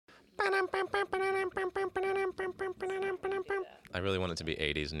I really want it to be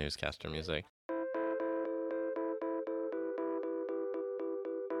 80s newscaster music.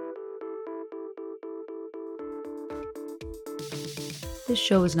 This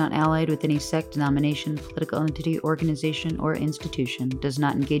show is not allied with any sect, denomination, political entity, organization, or institution, does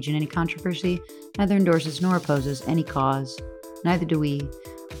not engage in any controversy, neither endorses nor opposes any cause. Neither do we.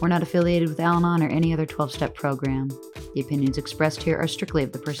 We're not affiliated with Al-Anon or any other 12-step program. The opinions expressed here are strictly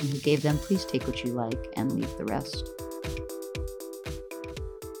of the person who gave them. Please take what you like and leave the rest.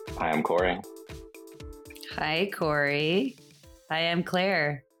 Hi, I'm Corey. Hi, Corey. Hi, I'm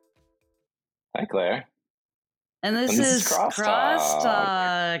Claire. Hi, Claire. And this is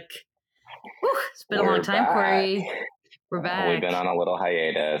Crosstalk. It's been a long time, back. Corey. We're back. We've been on a little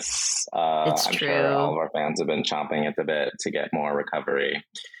hiatus. It's I'm true. sure all of our fans have been chomping at the bit to get more recovery.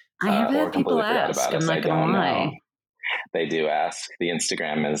 I have had people ask. I'm not going to lie. They do ask. The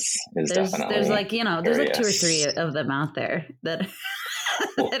Instagram is definitely. There's like, there's like 2 or 3 of them out there that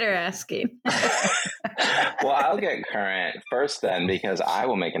that are asking. Well, I'll get current first then, because I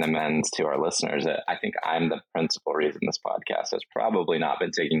will make an amends to our listeners. I think I'm the principal reason this podcast has probably not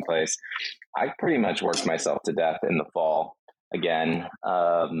been taking place. I pretty much worked myself to death in the fall again.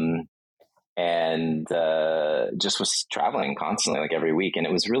 And just was traveling constantly, like every week. And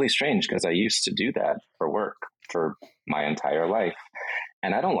it was really strange because I used to do that for work for my entire life.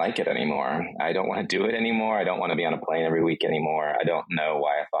 And I don't like it anymore. I don't want to do it anymore. I don't want to be on a plane every week anymore. I don't know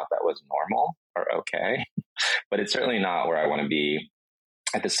why I thought that was normal or okay, but it's certainly not where I want to be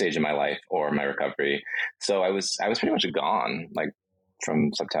at this stage of my life or my recovery. So I was pretty much gone, like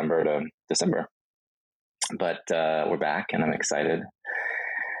from September to December. But we're back, and I'm excited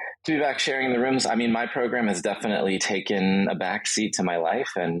to be back sharing the rooms. I mean, my program has definitely taken a back seat to my life,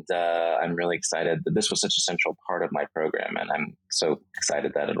 and I'm really excited that this was such a central part of my program. And I'm so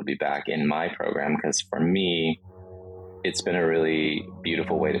excited that it'll be back in my program, because for me, it's been a really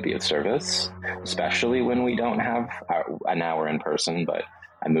beautiful way to be of service, especially when we don't have an hour in person. But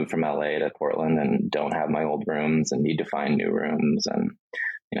I moved from LA to Portland and don't have my old rooms and need to find new rooms, and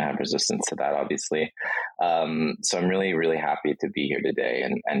have resistance to that, obviously. So I'm really, really happy to be here today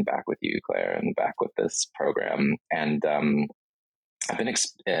and back with you, Claire, and back with this program. And I've been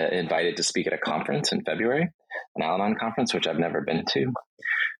invited to speak at a conference in February, an Al-Anon conference, which I've never been to.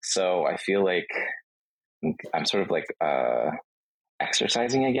 So I feel like I'm sort of like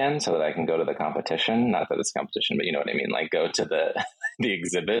exercising again so that I can go to the competition. Not that it's competition, but you know what I mean? Like go to the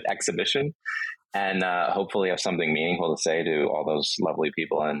exhibition. And hopefully have something meaningful to say to all those lovely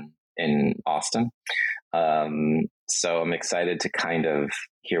people in Austin. So I'm excited to kind of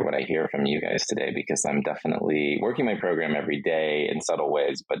hear what I hear from you guys today, because I'm definitely working my program every day in subtle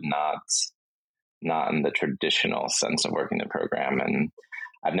ways, but not in the traditional sense of working the program. And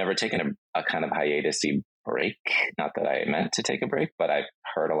I've never taken a kind of hiatus-y break. Not that I meant to take a break, but I've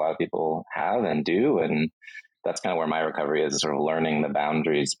heard a lot of people have and do. And that's kind of where my recovery is, sort of learning the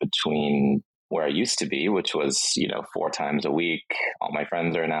boundaries between where I used to be, which was, 4 times a week. All my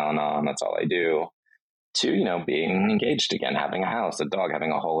friends are in Al-Anon. That's all I do. To, being engaged again, having a house, a dog,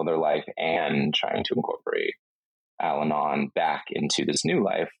 having a whole other life, and trying to incorporate Al-Anon back into this new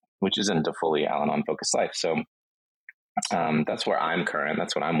life, which isn't a fully Al-Anon focused life. So that's where I'm current.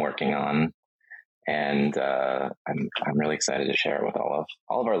 That's what I'm working on. And I'm really excited to share it with all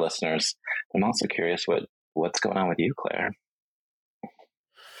of our listeners. I'm also curious what's going on with you, Claire.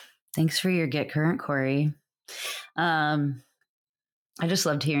 Thanks for your get current, Corey. I just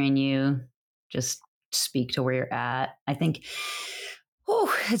loved hearing you just speak to where you're at. I think,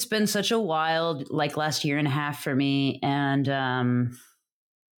 it's been such a wild, like last year and a half for me. And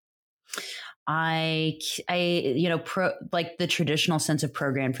like the traditional sense of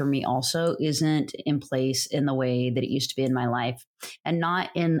program for me also isn't in place in the way that it used to be in my life, and not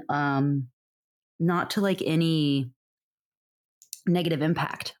to like any negative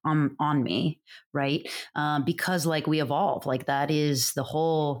impact on me, right? Because like we evolve, like that is the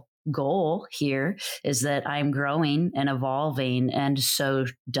whole goal here, is that I'm growing and evolving, and so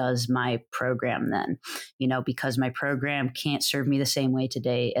does my program then, because my program can't serve me the same way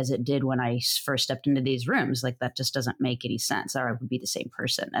today as it did when I first stepped into these rooms. Like that just doesn't make any sense, or I would be the same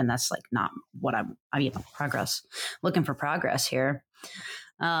person. And that's like not what progress, looking for progress here.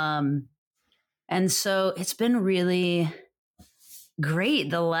 And so it's been really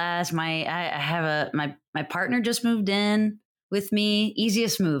great. My partner just moved in with me.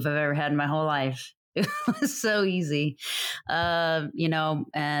 Easiest move I've ever had in my whole life. It was so easy.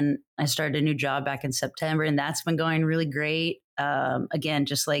 And I started a new job back in September, and that's been going really great. Again,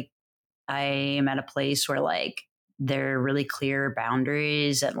 just like I am at a place where like there are really clear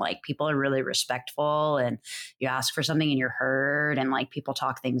boundaries, and like people are really respectful, and you ask for something and you're heard, and like people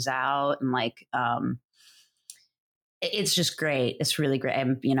talk things out, and like it's just great. It's really great.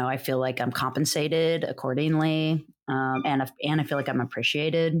 I feel like I'm compensated accordingly, and I feel like I'm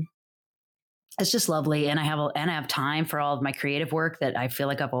appreciated. It's just lovely, and I have time for all of my creative work that I feel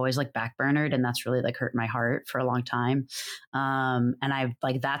like I've always like backburnered, and that's really like hurt my heart for a long time. And I've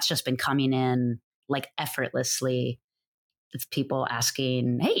like that's just been coming in like effortlessly. It's people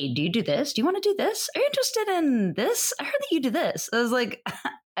asking, "Hey, do you do this? Do you want to do this? Are you interested in this? I heard that you do this." I was like,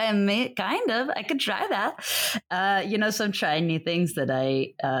 kind of. I could try that. So I'm trying new things that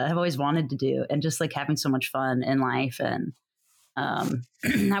I have always wanted to do, and just like having so much fun in life. And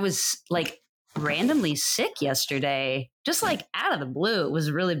I was like randomly sick yesterday, just like out of the blue. It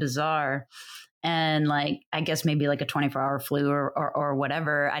was really bizarre. And like, I guess maybe like a 24-hour flu or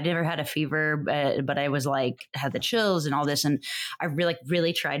whatever. I never had a fever, but I was like, had the chills and all this. And I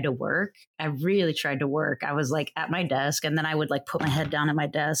really tried to work. I was like at my desk, and then I would like put my head down at my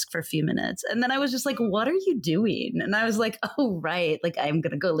desk for a few minutes. And then I was just like, what are you doing? And I was like, oh, right. Like, I'm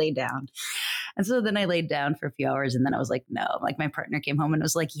going to go lay down. And so then I laid down for a few hours, and then I was like, no, like my partner came home and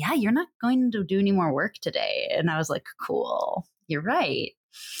was like, yeah, you're not going to do any more work today. And I was like, cool, you're right.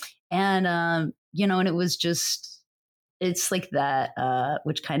 And, and it was just, it's like that,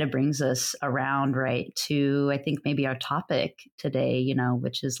 which kind of brings us around, right, to, I think maybe our topic today,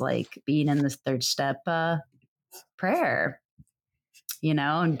 which is like being in this third step prayer,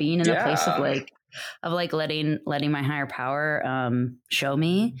 and being in a place of letting my higher power show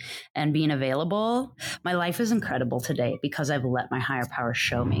me and being available. My life is incredible today because I've let my higher power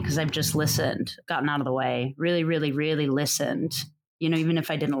show me, because I've just listened, gotten out of the way, really, really, really listened. Even if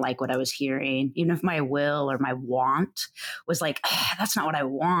I didn't like what I was hearing, even if my will or my want was like, that's not what I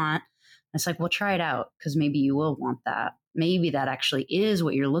want. It's like, well, try it out, because maybe you will want that. Maybe that actually is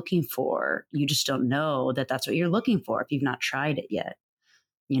what you're looking for. You just don't know that that's what you're looking for if you've not tried it yet,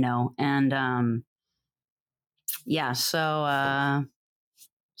 and yeah. So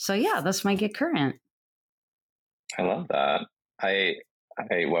yeah, that's my Get Current. I love that. I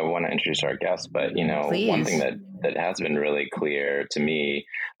want to introduce our guest, but Please. One thing that has been really clear to me,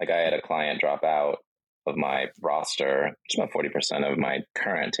 like I had a client drop out of my roster, just about 40% of my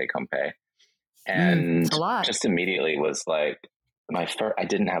current take-home pay, and a lot. Just immediately was like I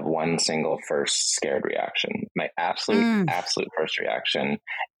didn't have one single first scared reaction. My absolute first reaction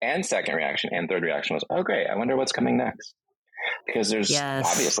and second reaction and third reaction was, oh great, I wonder what's coming next. Because there's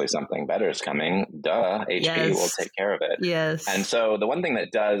obviously something better is coming. Duh, HP will take care of it. Yes. And so the one thing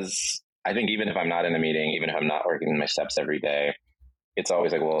that does, I think, even if I'm not in a meeting, even if I'm not working my steps every day, it's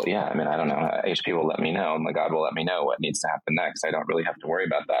always like, well, yeah, I mean, I don't know. HP will let me know. My God will let me know what needs to happen next. I don't really have to worry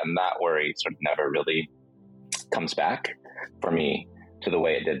about that. And that worry sort of never really comes back for me to the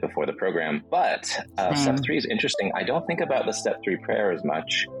way it did before the program. But step 3 is interesting. I don't think about the step 3 prayer as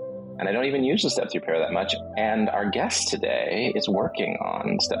much. And I don't even use the step 3 prayer that much. And our guest today is working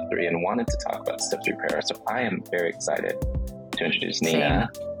on step 3 and wanted to talk about step 3 prayer. So I am very excited to introduce Nina.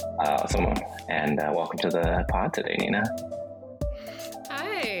 And welcome to the pod today, Nina.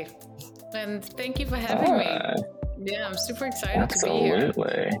 Hi, and thank you for having me. Yeah, I'm super excited to be here.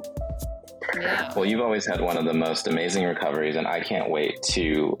 Absolutely. Yeah. Well, you've always had one of the most amazing recoveries, and I can't wait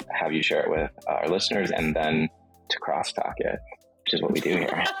to have you share it with our listeners and then to crosstalk it, which is what we do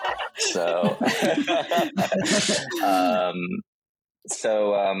here. So,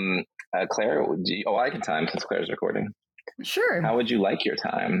 Claire, I can time since Claire's recording. Sure. How would you like your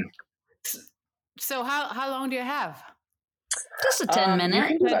time? So how long do you have? Just a 10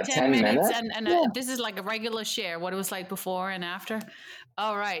 minute. About 10 minutes. And this is like a regular share, what it was like before and after.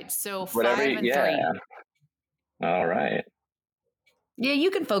 All right. So 5 and 3. All right. Yeah,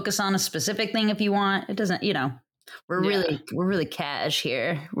 you can focus on a specific thing if you want. It doesn't, we're really cash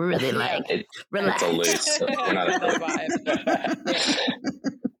here. We're really like relax. It's a loose. We're not a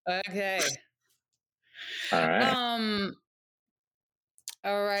Okay. All right.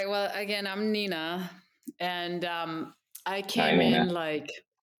 All right. Well, again, I'm Nina, and I came in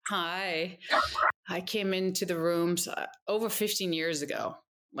I came into the rooms over 15 years ago.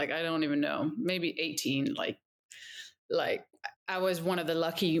 Like, I don't even know, maybe 18. Like I was one of the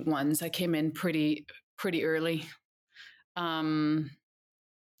lucky ones. I came in pretty early. I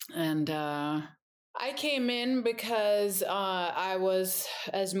came in because I was,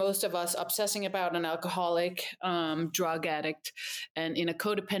 as most of us, obsessing about an alcoholic, drug addict, and in a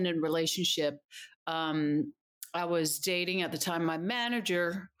codependent relationship. I was dating at the time my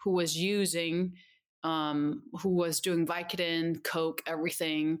manager, who was using who was doing Vicodin, Coke,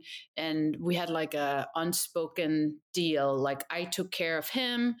 everything. And we had like a unspoken deal. Like I took care of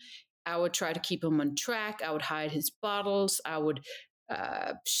him. I would try to keep him on track. I would hide his bottles. I would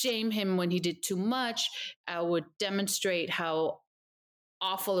shame him when he did too much. I would demonstrate how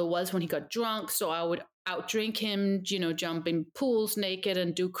awful it was when he got drunk. So I would outdrink him, jump in pools naked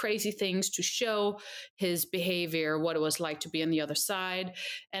and do crazy things to show his behavior, what it was like to be on the other side.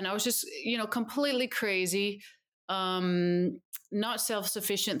 And I was just, completely crazy, not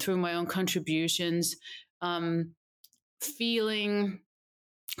self-sufficient through my own contributions, feeling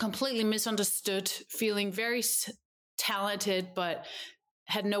completely misunderstood, feeling very talented, but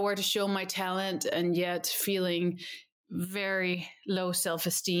had nowhere to show my talent, and yet feeling very low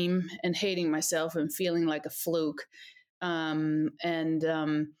self-esteem and hating myself and feeling like a fluke. When,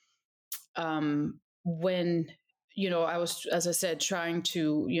 I was, as I said, trying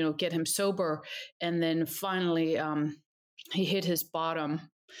to, get him sober. And then finally, he hit his bottom,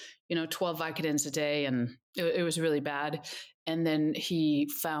 12 Vicodins a day. And it was really bad. And then he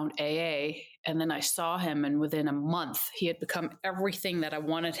found AA. And then I saw him. And within a month, he had become everything that I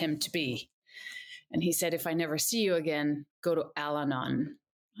wanted him to be. And he said, if I never see you again, go to Al-Anon.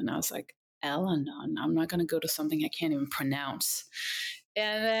 And I was like, Al-Anon? I'm not going to go to something I can't even pronounce.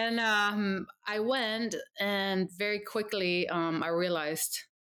 And then I went, and very quickly I realized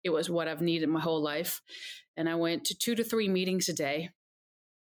it was what I've needed my whole life. And I went to 2 to 3 meetings a day.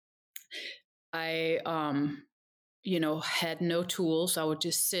 I had no tools. I would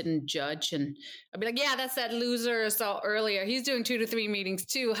just sit and judge, and I'd be like, yeah, that's that loser I saw earlier. He's doing 2 to 3 meetings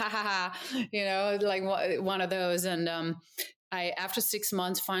too. Ha ha ha. Like one of those. And I, after 6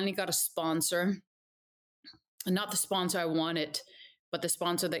 months, finally got a sponsor. Not the sponsor I wanted, but the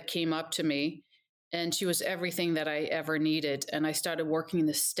sponsor that came up to me. And she was everything that I ever needed. And I started working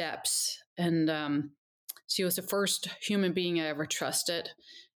the steps. And she was the first human being I ever trusted.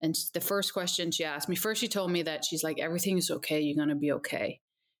 And the first question she asked me, first she told me that she's like, everything is okay. You're going to be okay.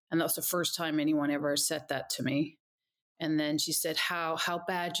 And that was the first time anyone ever said that to me. And then she said, how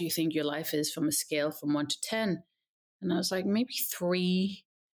bad do you think your life is from a scale from 1 to 10? And I was like, maybe 3.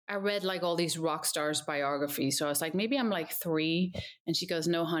 I read like all these rock stars biographies. So I was like, maybe I'm like 3. And she goes,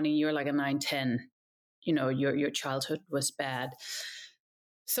 no, honey, you're like a 9, 10. Your childhood was bad.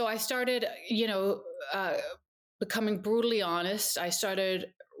 So I started, becoming brutally honest. I started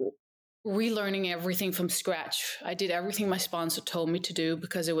relearning everything from scratch. I did everything my sponsor told me to do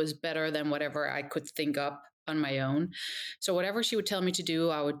because it was better than whatever I could think up on my own. So whatever she would tell me to do,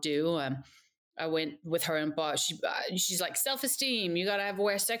 I would do. I went with her and bought, she's like, self-esteem, you got to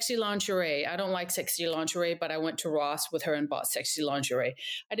wear sexy lingerie. I don't like sexy lingerie, but I went to Ross with her and bought sexy lingerie.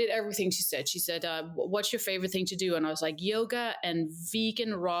 I did everything she said. She said, what's your favorite thing to do? And I was like, yoga and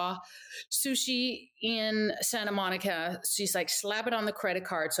vegan raw sushi in Santa Monica. She's like, slap it on the credit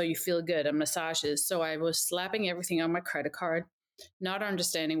card so you feel good, and massages. So I was slapping everything on my credit card, not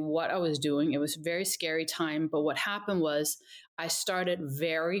understanding what I was doing. It was a very scary time. But what happened was I started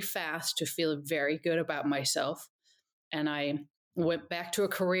very fast to feel very good about myself. And I went back to a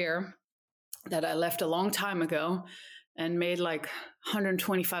career that I left a long time ago and made like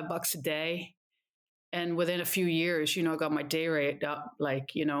 $125 a day. And within a few years, I got my day rate up,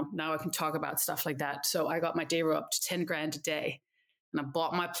 like, now I can talk about stuff like that. So I got my day rate up to 10 grand a day, and I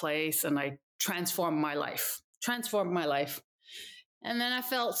bought my place, and I transformed my life. And then I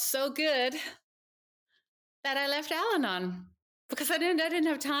felt so good that I left Al-Anon because I didn't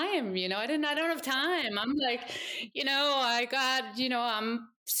have time. I don't have time. I'm like, I got, I'm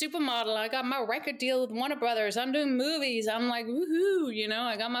supermodel. I got my record deal with Warner Brothers. I'm doing movies. I'm like, woohoo,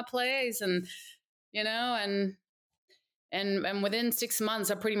 I got my place, and, and within 6 months,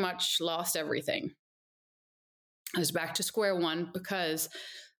 I pretty much lost everything. I was back to square one because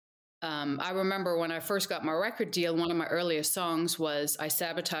I remember when I first got my record deal, one of my earliest songs was I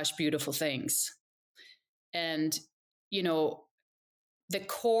Sabotage Beautiful Things. And, the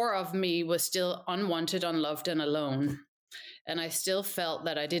core of me was still unwanted, unloved, and alone. And I still felt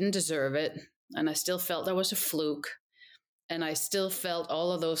that I didn't deserve it. And I still felt that was a fluke. And I still felt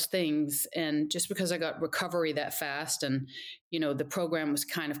all of those things. And just because I got recovery that fast and, the program was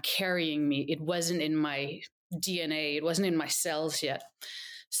kind of carrying me, it wasn't in my DNA. It wasn't in my cells yet.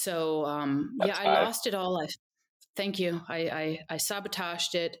 So, I lost it all. Thank you. I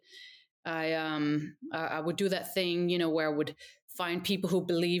sabotaged it. I would do that thing, where I would find people who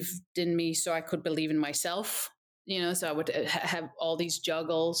believed in me so I could believe in myself, so I would have all these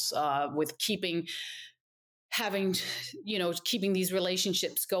juggles with keeping these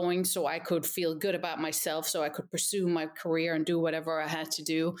relationships going so I could feel good about myself, so I could pursue my career and do whatever I had to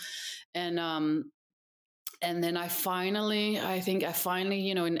do. And And then I think I finally,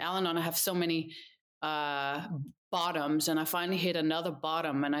 in Al-Anon, I have so many bottoms, and I finally hit another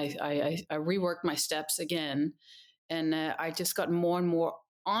bottom, and I reworked my steps again, and I just got more and more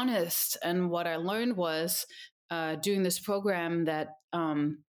honest. And what I learned was doing this program that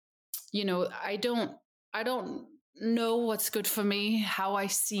I don't know what's good for me. How I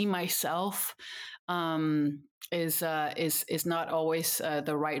see myself is not always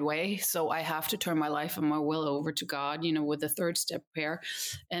the right way. So I have to turn my life and my will over to God, with the third step prayer.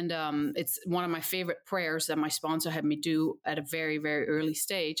 And it's one of my favorite prayers that my sponsor had me do at a very, very early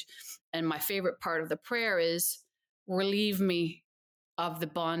stage. And my favorite part of the prayer is, relieve me of the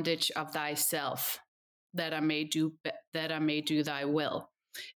bondage of thyself, that I may do thy will.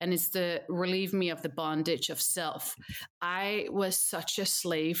 And it's the relieve me of the bondage of self. I was such a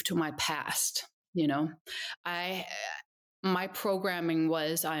slave to my past. My programming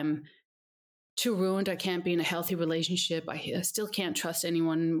was, I'm too ruined. I can't be in a healthy relationship. I still can't trust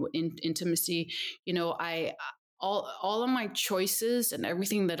anyone in intimacy. All of my choices and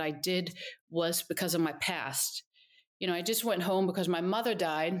everything that I did was because of my past. I just went home because my mother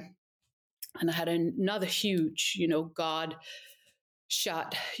died, and I had another huge, God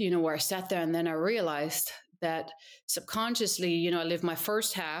shot, where I sat there, and then I realized that subconsciously, I lived my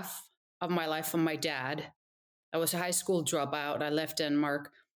first half of my life from my dad. I was a high school dropout. I left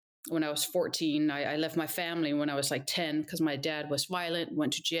Denmark when I was 14. I left my family when I was like 10 because my dad was violent,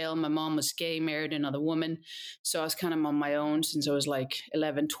 went to jail. My mom was gay, married another woman. So I was kind of on my own since I was like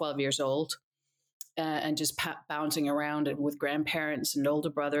 11, 12 years old, and just bouncing around with grandparents and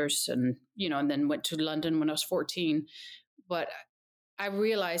older brothers. And, and then went to London when I was 14. But I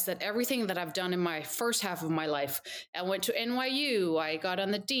realized that everything that I've done in my first half of my life, I went to NYU, I got on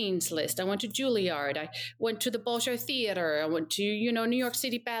the dean's list, I went to Juilliard, I went to the Bolshoi Theater, I went to, New York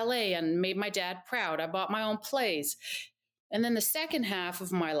City Ballet and made my dad proud. I bought my own plays. And then the second half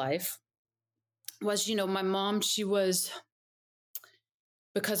of my life was, my mom, she was,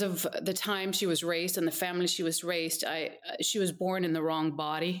 because of the time she was raised and the family she was raised, she was born in the wrong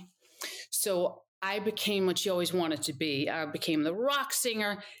body. So I became what she always wanted to be. I became the rock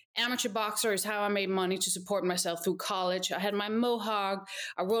singer. Amateur boxer is how I made money to support myself through college. I had my mohawk.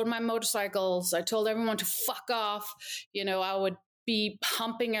 I rode my motorcycles. I told everyone to fuck off. I would be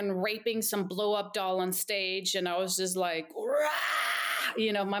pumping and raping some blow-up doll on stage. And I was just like, rah!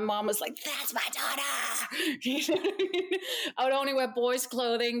 My mom was like, that's my daughter. I would only wear boys'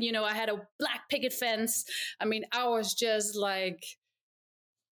 clothing. I had a black picket fence. I was just like...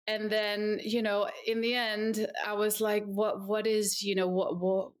 And then, in the end, I was like, what is, I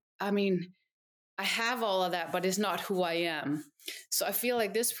have all of that, but it's not who I am. So I feel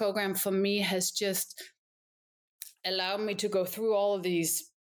like this program for me has just allowed me to go through all of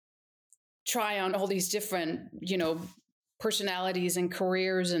these, try on all these different, personalities and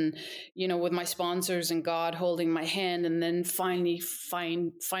careers, and, with my sponsors and God holding my hand, and then finally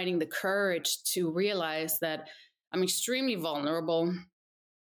finding the courage to realize that I'm extremely vulnerable.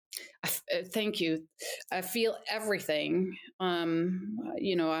 Thank you. I feel everything. I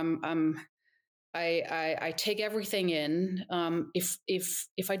take everything in.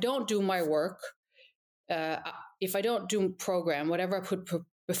 If I don't do my work, if I don't do program, whatever I put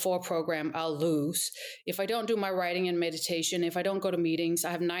before program, I'll lose. If I don't do my writing and meditation, if I don't go to meetings,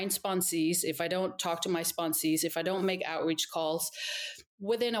 I have 9 sponsees. If I don't talk to my sponsees, if I don't make outreach calls,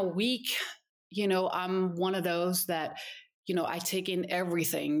 within a week, I'm one of those that, I take in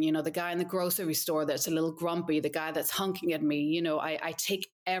everything, the guy in the grocery store that's a little grumpy, the guy that's honking at me, I take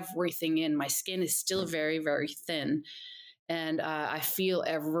everything in. My skin is still very, very thin, and I feel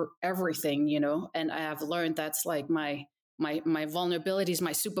everything, and I have learned that's like my vulnerabilities,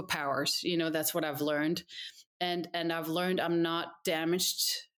 my superpowers, that's what I've learned. And I've learned I'm not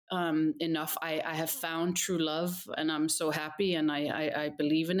damaged enough. I have found true love, and I'm so happy, and I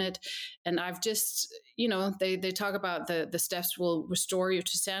believe in it. And I've just, they talk about the steps will restore you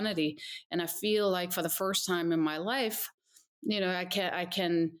to sanity. And I feel like for the first time in my life, I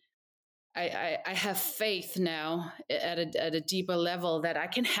have faith now at a deeper level that I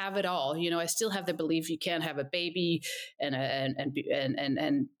can have it all. I still have the belief you can't have a baby and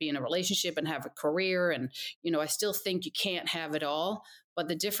be in a relationship and have a career. And, I still think you can't have it all. But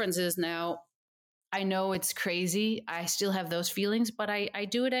the difference is now I know it's crazy. I still have those feelings, but I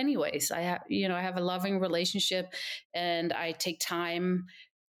do it anyways. I have a loving relationship, and I take time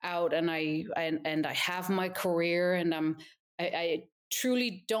out, and I have my career, and I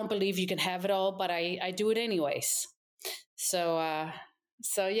truly don't believe you can have it all, but I do it anyways. So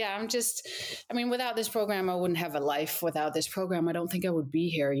So yeah, I mean, without this program, I wouldn't have a life. Without this program, I don't think I would be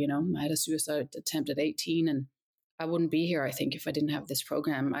here. I had a suicide attempt at 18, and I wouldn't be here, I think, if I didn't have this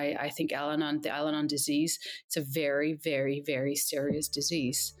program. I think the Al-Anon disease, it's a very, very, very serious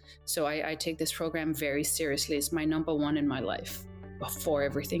disease. So I take this program very seriously. It's my number one in my life before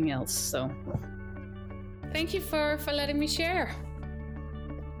everything else. So thank you for letting me share.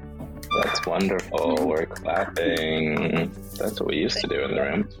 That's wonderful. We're clapping. That's what we used to do in the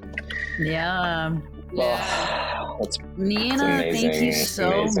room. Yeah. Well, Nina, thank you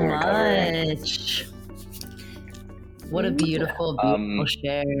so much. What a beautiful, beautiful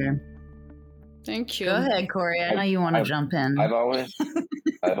share. Thank you. Go ahead, Corey. I know you want to jump in. I've always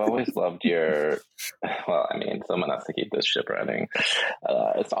loved your. Well, I mean, someone has to keep this ship running.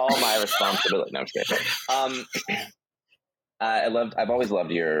 It's all my responsibility. No, I'm just kidding. I've always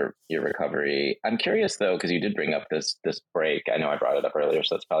loved your recovery. I'm curious though, because you did bring up this break. I know I brought it up earlier,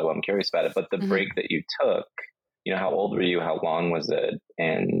 so that's probably why I'm curious about it. But the break that you took, how old were you? How long was it?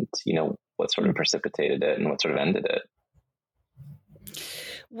 And what sort of precipitated it, and what sort of ended it?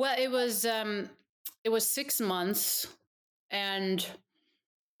 Well, it was 6 months, and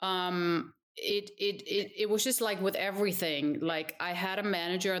it was just like with everything. Like, I had a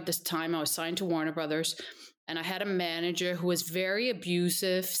manager at this time. I was signed to Warner Brothers. And I had a manager who was very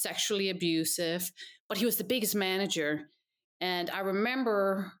abusive, sexually abusive, but he was the biggest manager. And I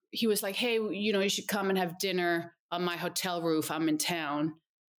remember he was like, hey, you should come and have dinner on my hotel roof. I'm in town.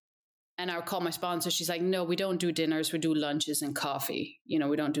 And I would call my sponsor. She's like, no, we don't do dinners. We do lunches and coffee.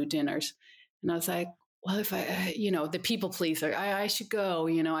 We don't do dinners. And I was like, well, if I, the people pleaser, I should go,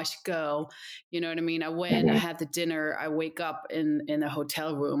 I should go. You know what I mean? I went, I had the dinner. I wake up in a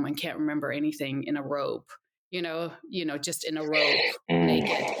hotel room and can't remember anything, in a robe. Just in a robe,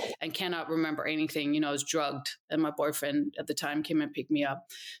 naked, and cannot remember anything. I was drugged, and my boyfriend at the time came and picked me up.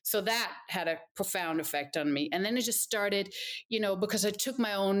 So that had a profound effect on me. And then it just started, because I took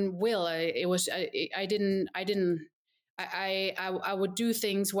my own will. I would do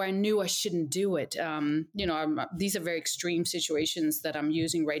things where I knew I shouldn't do it. These are very extreme situations that I'm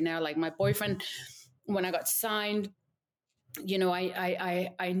using right now. Like my boyfriend, when I got signed,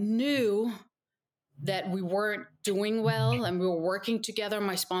 I knew that we weren't doing well and we were working together.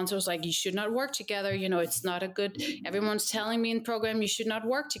 My sponsor was like, you should not work together. It's not a good, everyone's telling me in the program, you should not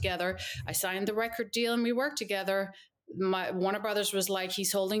work together. I signed the record deal and we worked together. My Warner Brothers was like,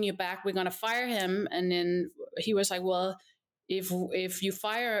 he's holding you back. We're going to fire him. And then he was like, well, if you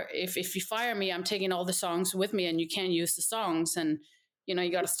fire me, I'm taking all the songs with me and you can't use the songs. And, you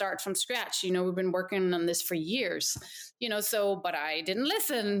got to start from scratch. We've been working on this for years, but I didn't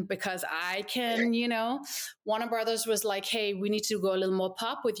listen because I can, Warner Brothers was like, hey, we need to go a little more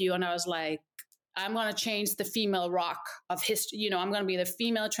pop with you. And I was like, I'm going to change the female rock of history. I'm going to be the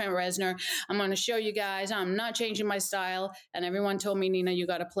female Trent Reznor. I'm going to show you guys I'm not changing my style. And everyone told me, Nina, you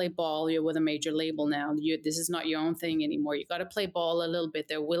got to play ball. You're with a major label now. This is not your own thing anymore. You got to play ball a little bit.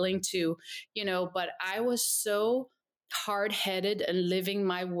 They're willing to, but I was so hard-headed and living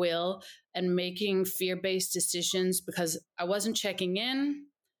my will and making fear-based decisions because I wasn't checking in.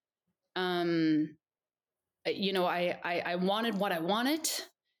 I wanted what I wanted,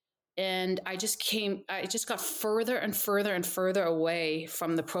 and I just got further and further and further away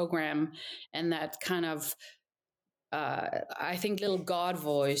from the program, and that kind of I think little God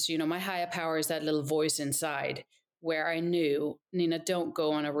voice, my higher power is that little voice inside where I knew, Nina, don't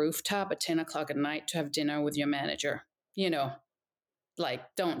go on a rooftop at 10 o'clock at night to have dinner with your manager.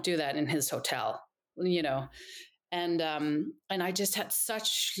 Don't do that in his hotel, and I just had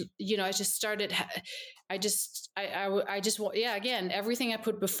such, I just started, again, everything I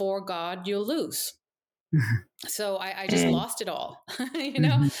put before God, you'll lose. So I just lost it all,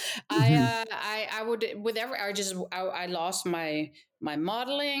 I lost my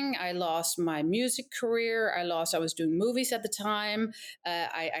modeling. I lost my music career. I was doing movies at the time.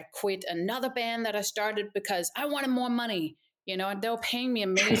 I quit another band that I started because I wanted more money, and they were paying me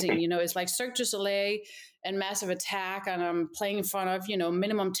amazing. It's like Cirque du Soleil and Massive Attack, and I'm playing in front of,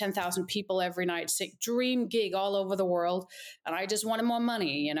 minimum 10,000 people every night, dream gig all over the world. And I just wanted more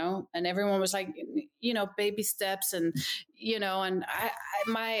money, and everyone was like, baby steps. And, and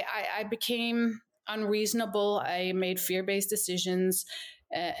I became unreasonable. I made fear-based decisions.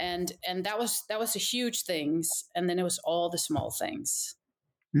 And that was a huge things. And then it was all the small things.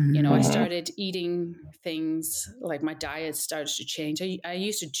 I started eating things, like my diet started to change. I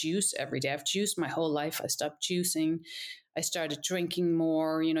used to juice every day. I've juiced my whole life. I stopped juicing. I started drinking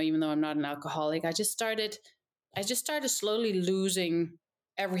more, even though I'm not an alcoholic. I just started slowly losing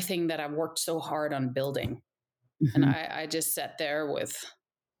everything that I worked so hard on building. And I just sat there with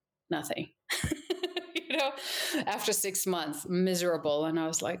nothing, after 6 months, miserable. And I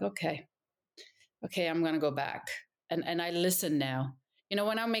was like, okay, I'm going to go back. And I listen now.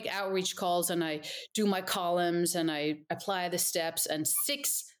 When I make outreach calls and I do my columns and I apply the steps, and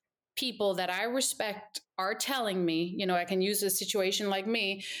 6 people that I respect are telling me, I can use a situation like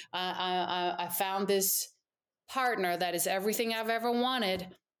me. I found this partner that is everything I've ever wanted.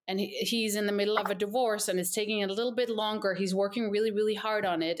 And he's in the middle of a divorce and it's taking a little bit longer. He's working really, really hard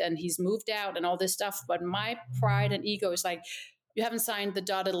on it. And he's moved out and all this stuff. But my pride and ego is like, you haven't signed the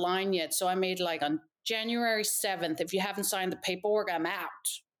dotted line yet. So I made like on January 7th, if you haven't signed the paperwork, I'm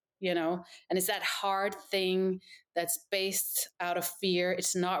out, and it's that hard thing that's based out of fear.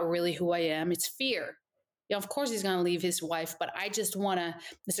 It's not really who I am. It's fear. Of course he's going to leave his wife, but I just want to,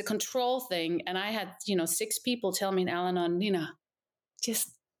 it's a control thing. And I had, 6 people tell me in Al-Anon, Nina, just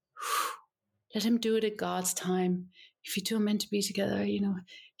let him do it at God's time. If you two are meant to be together,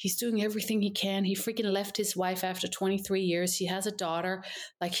 he's doing everything he can. He freaking left his wife after 23 years. He has a daughter.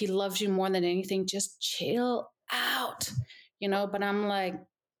 Like, he loves you more than anything. Just chill out, but I'm like,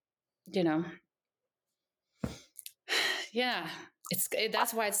 yeah,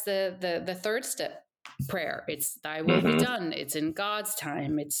 that's why it's the third step prayer. It's thy will be done. It's in God's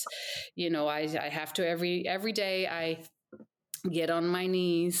time. It's, I have to every day I get on my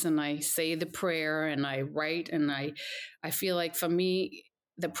knees and I say the prayer and I write, and I feel like for me,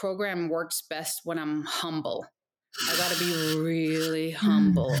 the program works best when I'm humble. I got to be really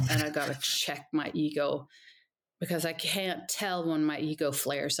humble, and I got to check my ego, because I can't tell when my ego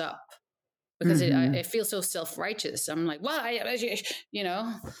flares up, because it feels so self-righteous. I'm like, well,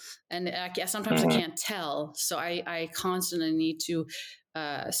 and sometimes I can't tell. So I constantly need to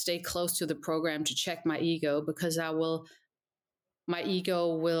stay close to the program to check my ego, because my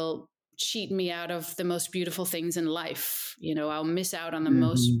ego will cheat me out of the most beautiful things in life. I'll miss out on the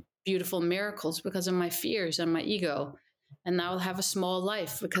most beautiful miracles because of my fears and my ego. And I'll have a small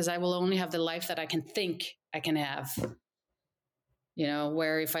life because I will only have the life that I can think I can have.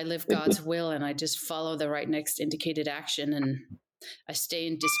 Where if I live God's will and I just follow the right next indicated action, and I stay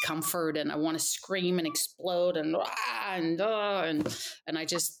in discomfort and I want to scream and explode and I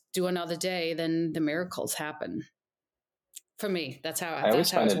just do another day, then the miracles happen. For me, that's how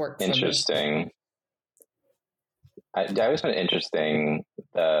it's worked. Interesting. I always find it interesting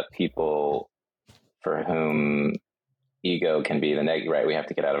the people for whom ego can be the negative, right? We have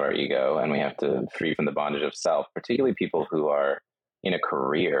to get out of our ego and we have to free from the bondage of self, particularly people who are in a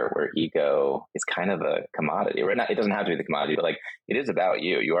career where ego is kind of a commodity. Right? It doesn't have to be the commodity, but like, it is about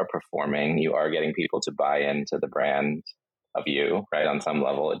you. You are performing, you are getting people to buy into the brand of you, right? On some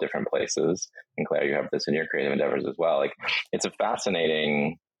level at different places. And Claire, you have this in your creative endeavors as well. Like, it's a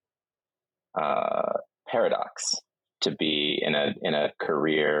fascinating paradox to be in a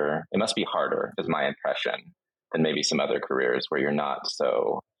career. It must be harder, is my impression, than maybe some other careers where you're not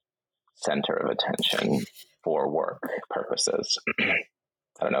so center of attention for work purposes.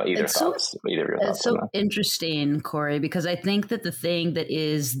 I don't know, either of your thoughts. It's so interesting, Corey, because I think that the thing that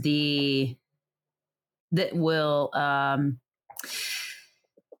is that will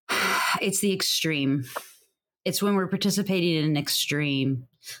it's the extreme. It's when we're participating in an extreme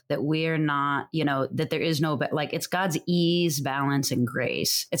that we're not, that there is no, but like, it's God's ease, balance, and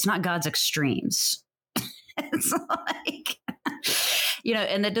grace. It's not God's extremes. It's like,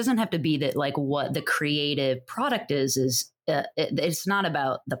 and it doesn't have to be that, like, what the creative product is it's not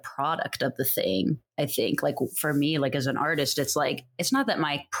about the product of the thing. I think, like, for me, like, as an artist, it's like, it's not that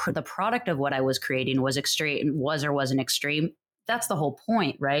the product of what I was creating was extreme, was or wasn't extreme. That's the whole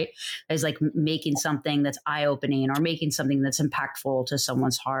point, right? Is like making something that's eye-opening or making something that's impactful to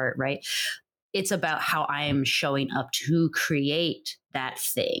someone's heart, right? It's about how I am showing up to create that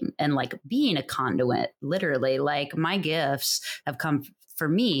thing and like being a conduit, literally. Like, my gifts have come for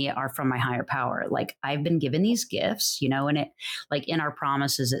me are from my higher power. Like, I've been given these gifts, and it, like, in our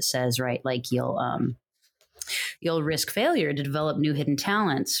promises, it says, right, like, you'll risk failure to develop new hidden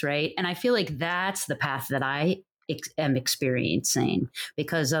talents, right? And I feel like that's the path that I am experiencing,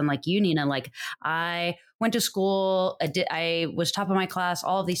 because unlike you, Nina, like, I went to school, I was top of my class,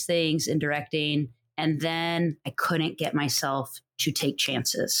 all of these things in directing, and then I couldn't get myself to take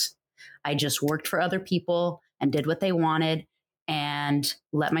chances. I just worked for other people and did what they wanted and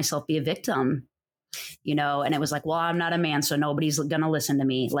let myself be a victim, and it was like, well, I'm not a man, so nobody's going to listen to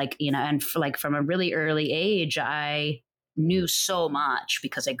me. Like, and from a really early age, I knew so much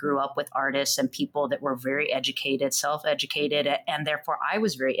because I grew up with artists and people that were very educated, self-educated, and therefore I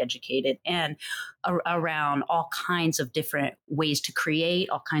was very educated and around all kinds of different ways to create,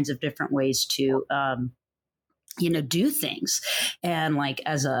 all kinds of different ways to do things. And like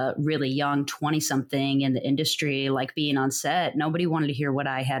as a really young 20 something in the industry, like being on set, nobody wanted to hear what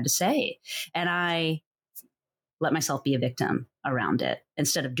I had to say. And I let myself be a victim around it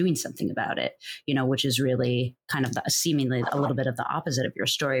instead of doing something about it, which is really kind of seemingly a little bit of the opposite of your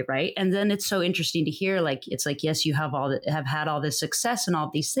story. Right. And then it's so interesting to hear, like, it's like, yes, you have had all this success and all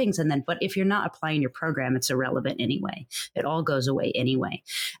these things. And then, but if you're not applying your program, it's irrelevant anyway. It all goes away anyway.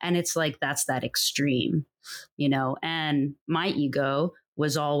 And it's like, that's that extreme, and my ego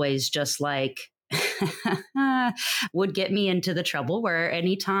was always just like, would get me into the trouble where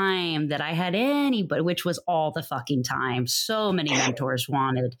any time that I had anybody, which was all the fucking time, so many mentors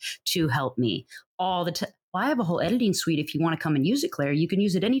wanted to help me all the time. Well, I have a whole editing suite. If you want to come and use it, Claire, you can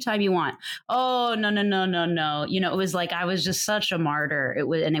use it anytime you want. Oh, no. It was like, I was just such a martyr.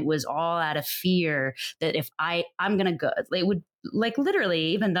 It was all out of fear that if I'm going to go, it would, like,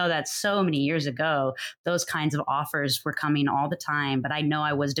 literally, even though that's so many years ago, those kinds of offers were coming all the time. But I know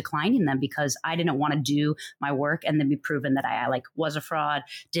I was declining them because I didn't want to do my work and then be proven that I was a fraud,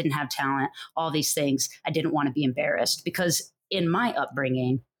 didn't have talent, all these things. I didn't want to be embarrassed because in my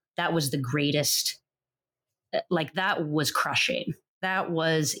upbringing, that was the greatest. Like, that was crushing. That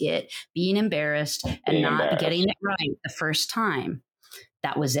was it. Being embarrassed and not getting it right the first time.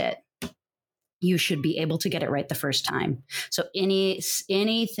 That was it. You should be able to get it right the first time. So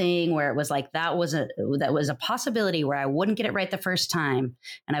anything where it was like, that was a possibility where I wouldn't get it right the first time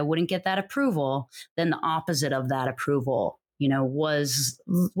and I wouldn't get that approval, then the opposite of that approval,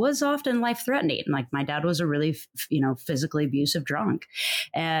 was often life threatening. Like, my dad was a really, physically abusive drunk.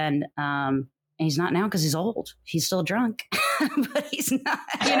 And he's not now because he's old. He's still drunk, but he's not,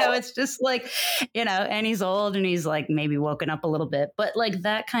 it's just like, and he's old and he's like maybe woken up a little bit. But like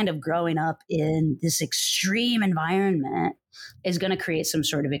that kind of growing up in this extreme environment is going to create some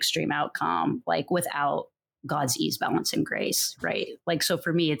sort of extreme outcome, like without God's ease, balance, and grace. Right. Like, so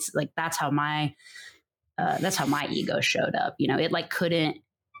for me, it's like, that's how my ego showed up.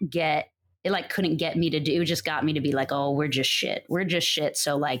 It couldn't get me to do, it just got me to be like, oh, we're just shit.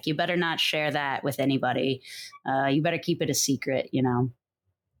 So like, you better not share that with anybody. You better keep it a secret, and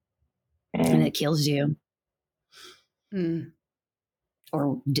it kills you.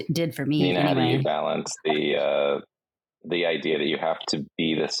 Or did for me. Nina, anyway. How do you balance the idea that you have to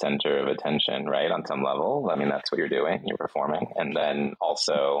be the center of attention, right? On some level. I mean, that's what you're doing. You're performing. And then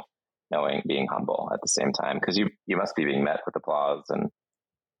also being humble at the same time, because you must be being met with applause and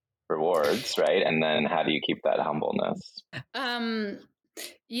rewards, right? And then how do you keep that humbleness?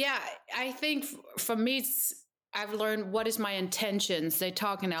 Yeah, I think for me, I've learned what is my intentions. They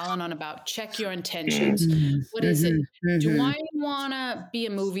talk in Al-Anon about check your intentions. What is it? Do I want to be a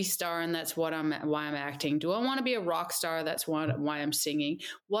movie star and that's why I'm acting? Do I want to be a rock star? That's why I'm singing.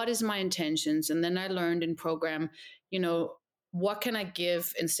 What is my intentions? And then I learned in program, what can I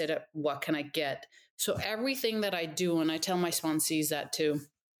give instead of what can I get? So everything that I do, and I tell my sponsees that too,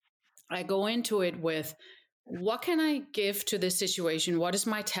 I go into it with, what can I give to this situation? What is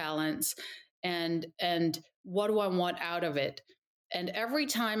my talents? And what do I want out of it? And every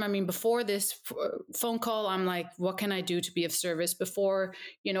time, before this phone call, I'm like, what can I do to be of service? Before,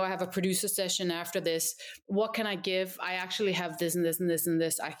 I have a producer session after this, what can I give? I actually have this and this and this and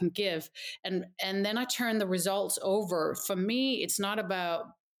this I can give. And then I turn the results over. For me, it's not about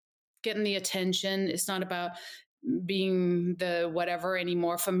getting the attention. It's not about being the whatever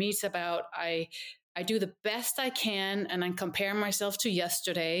anymore. For me, it's about I do the best I can, and I'm comparing myself to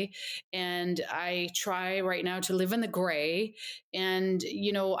yesterday. And I try right now to live in the gray. And,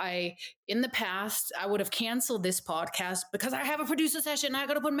 in the past, I would have canceled this podcast because I have a producer session. I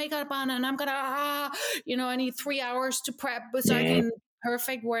got to put makeup on and I'm going to, I need 3 hours to prep so I can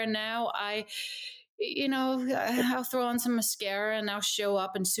perfect. Where now I'll throw on some mascara and I'll show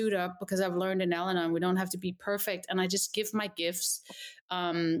up and suit up because I've learned in Al-Anon, we don't have to be perfect. And I just give my gifts.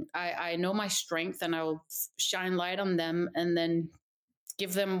 I know my strength and I'll shine light on them and then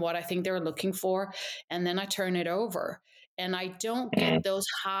give them what I think they're looking for. And then I turn it over. And I don't get those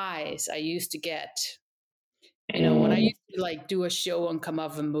highs I used to get. When I used to do a show and come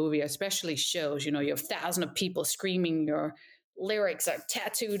off a movie, especially shows, you have thousands of people screaming your lyrics are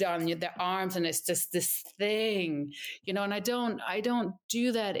tattooed on their arms, and it's just this thing, and I don't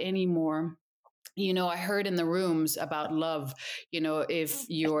do that anymore. I heard in the rooms about love, if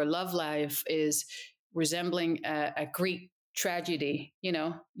your love life is resembling a Greek tragedy,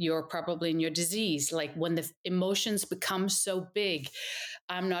 you're probably in your disease. Like when the emotions become so big,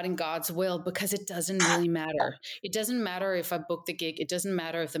 I'm not in God's will, because it doesn't really matter. It doesn't matter if I book the gig. It doesn't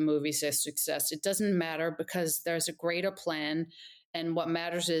matter if the movie's a success. It doesn't matter, because there's a greater plan. And what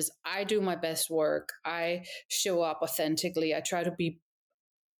matters is I do my best work. I show up authentically. I try to be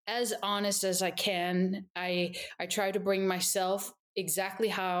as honest as I can. I try to bring myself exactly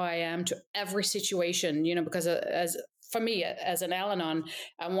how I am to every situation, because as for me, as an Al-Anon,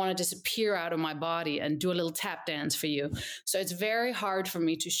 I want to disappear out of my body and do a little tap dance for you. So it's very hard for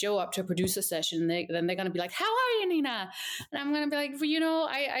me to show up to a producer session. Then they're going to be like, how are you, Nina? And I'm going to be like,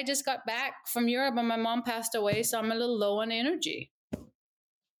 I just got back from Europe and my mom passed away. So I'm a little low on energy.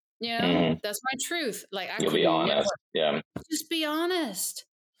 That's my truth. Like, You'll be honest. Yeah. Just be honest.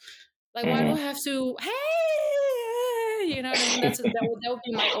 Like, why do I have to, hey, you know what I mean? That would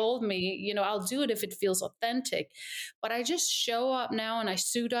be my old me. I'll do it if it feels authentic. But I just show up now and I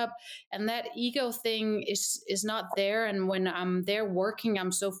suit up. And that ego thing is not there. And when I'm there working,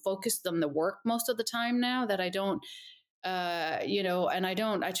 I'm so focused on the work most of the time now that I don't, and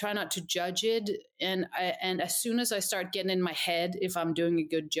I try not to judge it. And as soon as I start getting in my head, if I'm doing a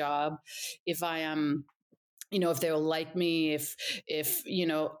good job, if I am, if they'll like me, if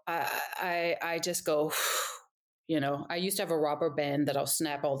I just go, I used to have a rubber band that I'll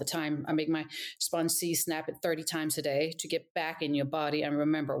snap all the time. I make my sponge C snap it 30 times a day to get back in your body and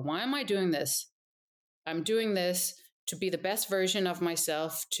remember, why am I doing this? I'm doing this to be the best version of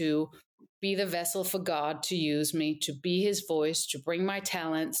myself, to be the vessel for God to use me, to be his voice, to bring my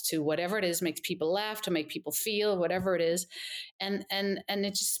talents to whatever it is, makes people laugh, to make people feel, whatever it is. And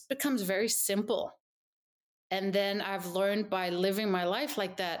it just becomes very simple. And then I've learned by living my life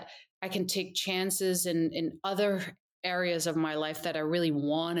like that, I can take chances in other areas of my life that I really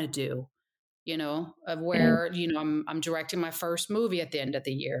want to do, of where, I'm directing my first movie at the end of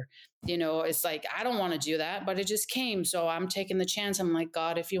the year. It's like, I don't want to do that, but it just came. So I'm taking the chance. I'm like,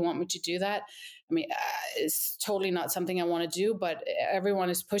 God, if you want me to do that, I mean, it's totally not something I want to do, but everyone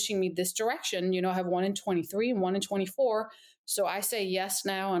is pushing me this direction. I have 1 in 23 and 1 in 24. So I say yes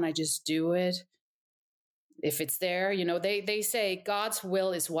now and I just do it. If it's there, they say God's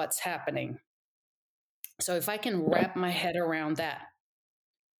will is what's happening. So if I can wrap my head around that,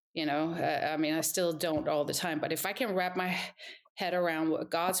 I still don't all the time, but if I can wrap my head around what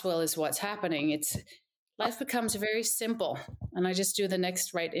God's will is what's happening, life becomes very simple. And I just do the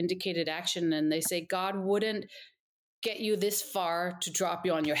next right indicated action. And they say, God wouldn't get you this far to drop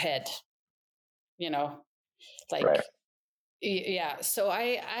you on your head, Right. Yeah. So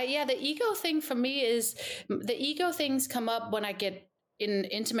the ego thing for me is the ego things come up when I get in an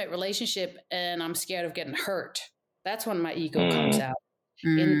intimate relationship and I'm scared of getting hurt. That's when my ego comes out.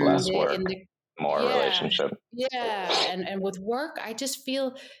 Less work, more relationship. Yeah. And with work, I just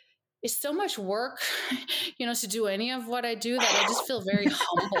feel it's so much work, to do any of what I do that I just feel very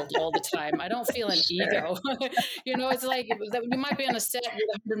humbled all the time. I don't feel an ego. It's like you might be on a set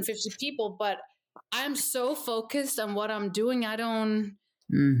with 150 people, but I'm so focused on what I'm doing. I don't,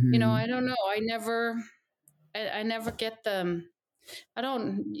 I don't know. I never get them.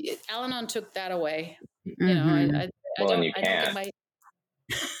 Al-Anon took that away. I you can't.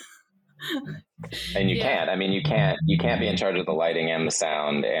 And you can't. I mean, you can't be in charge of the lighting and the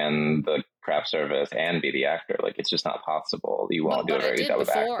sound and the craft service and be the actor. Like, it's just not possible. You won't do a very good job of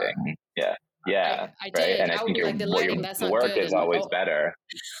acting. Yeah. Yeah. I right. did. And I think like the lighting, that's the not work good. is always better.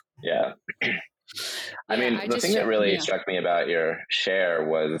 Yeah. I mean, the thing that really struck me about your share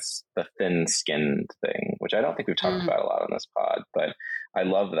was the thin-skinned thing, which I don't think we've talked about a lot on this pod, but I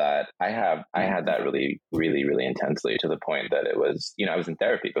love that. I had that really, really, really intensely, to the point that it was, I was in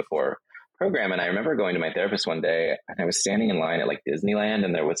therapy before program. And I remember going to my therapist one day and I was standing in line at like Disneyland,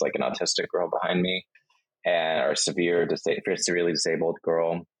 and there was like an autistic girl behind me or severely disabled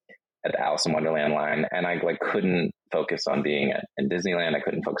girl at the Alice in Wonderland line. And I like couldn't focus on being in Disneyland. I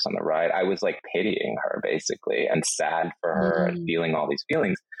couldn't focus on the ride. I was like pitying her basically and sad for her and feeling all these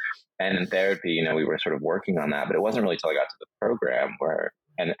feelings. And in therapy, we were sort of working on that, but it wasn't really till I got to the program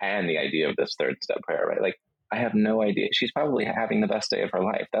and the idea of this third step prayer, right? Like, I have no idea. She's probably having the best day of her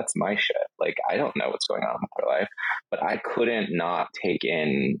life. That's my shit. Like, I don't know what's going on with her life, but I couldn't not take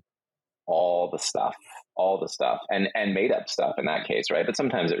in all the stuff and made up stuff in that case. Right. But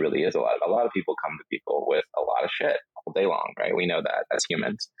sometimes it really is a lot of people come to people with a lot of shit all day long. Right. We know that as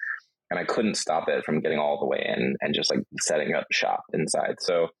humans, and I couldn't stop it from getting all the way in and just like setting up shop inside.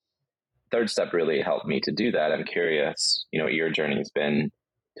 So third step really helped me to do that. I'm curious, what your journey has been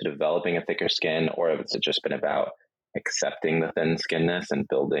to developing a thicker skin, or if it's just been about accepting the thin skinness and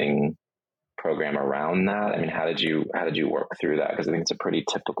building program around that. I mean, how did you work through that? Because I think it's a pretty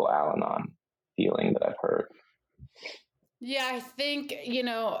typical Al-Anon feeling that I've heard. Yeah, I think,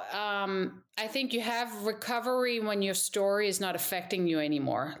 I think you have recovery when your story is not affecting you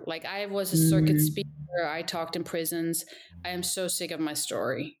anymore. Like, I was a circuit speaker I talked in prisons. I am so sick of my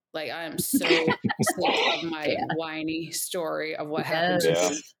story. Like I am so sick of my whiny story of what happened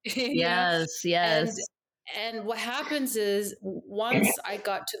to me. Yes. And what happens is once I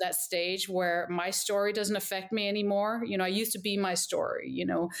got to that stage where my story doesn't affect me anymore, I used to be my story,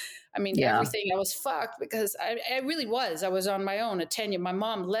 I mean, everything I was fucked because I really was. I was on my own at 10 years. My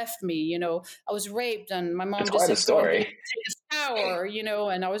mom left me, I was raped and my mom just said, go take a shower,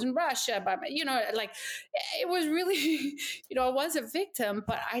 and I was in Russia, but, like it was really, I was a victim,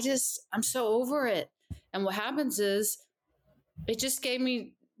 but I'm so over it. And what happens is it just gave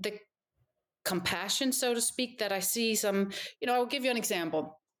me the compassion, so to speak, that I see some, I'll give you an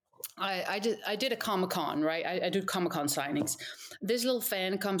example. I did a Comic-Con, right? I do Comic-Con signings. This little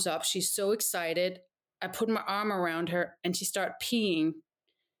fan comes up. She's so excited. I put my arm around her and she started peeing.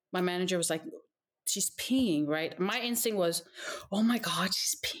 My manager was like, she's peeing, right? My instinct was, oh my God,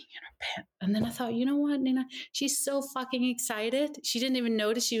 she's peeing in her pants. And then I thought, you know what, Nina? She's so fucking excited. She didn't even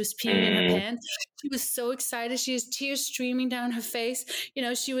notice she was peeing in her pants. She was so excited. She has tears streaming down her face.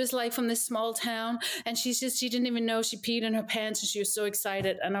 She was like from this small town and she didn't even know she peed in her pants and she was so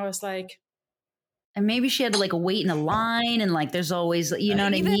excited. And I was like, and maybe she had to like wait in a line and like there's always, you know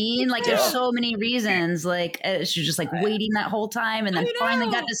what I mean? Like there's so many reasons. Like she's just like waiting that whole time and then finally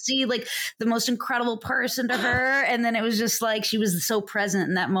got to see like the most incredible person to her. And then it was just like she was so present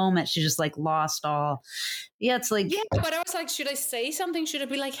in that moment. She just like lost all. Yeah, it's like. Yeah, but I was like, should I say something? Should I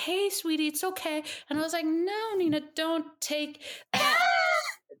be like, hey, sweetie, it's okay? And I was like, no, Nina, don't take that.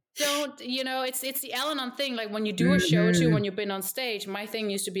 Don't, it's the Al-Anon thing. Like when you do a show too, when you've been on stage, my thing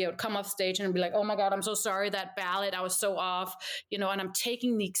used to be I would come off stage and be like, oh my God, I'm so sorry that ballad, I was so off, and I'm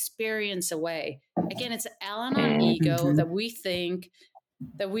taking the experience away. Again, it's an Al-Anon ego that we think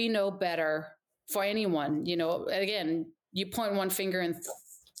that we know better for anyone, again, you point one finger and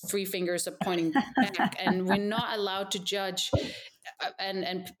three fingers are pointing back and we're not allowed to judge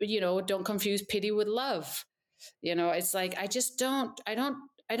and don't confuse pity with love. It's like,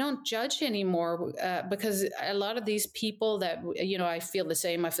 I don't judge anymore because a lot of these people that, I feel the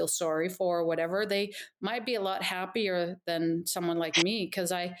same, I feel sorry for or whatever, they might be a lot happier than someone like me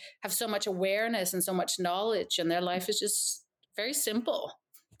because I have so much awareness and so much knowledge and their life is just very simple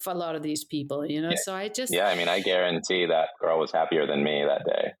for a lot of these people, so I just. Yeah, I mean, I guarantee that girl was happier than me that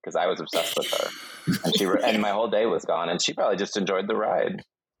day because I was obsessed with her. And my whole day was gone and she probably just enjoyed the ride.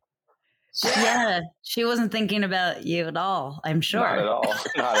 Yeah, she wasn't thinking about you at all, I'm sure. Not at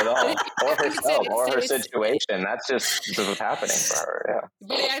all. Or herself, or her situation. That's just what's happening for her, yeah.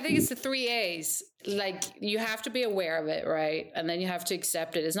 But I think it's the 3 A's. Like, you have to be aware of it, right? And then you have to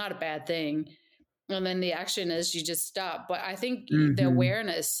accept it. It's not a bad thing. And then the action is you just stop. But I think the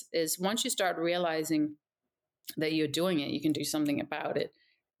awareness is once you start realizing that you're doing it, you can do something about it.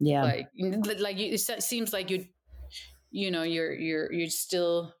 Yeah. Like it seems like you're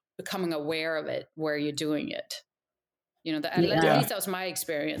still becoming aware of it where you're doing it. At least that was my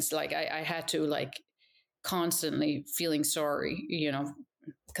experience. Like I had to like constantly feeling sorry,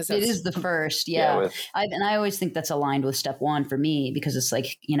 because it is the first. Yeah. I always think that's aligned with step one for me because it's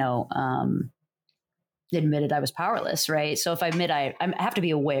like, admitted I was powerless, right? So if I admit I have to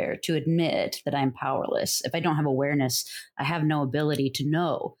be aware to admit that I'm powerless. If I don't have awareness, I have no ability to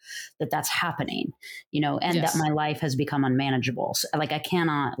know that that's happening, and that my life has become unmanageable. So, like I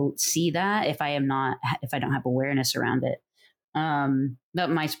cannot see that if I don't have awareness around it. But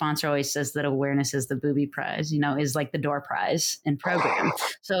my sponsor always says that awareness is the booby prize, is like the door prize in program.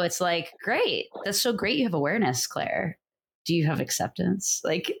 So it's like, great. That's so great. You have awareness, Claire. Do you have acceptance?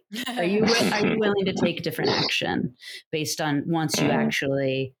 Like, are you willing to take different action based on once you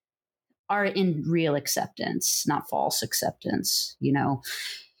actually are in real acceptance, not false acceptance,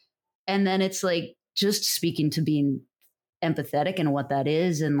 And then it's like just speaking to being empathetic and what that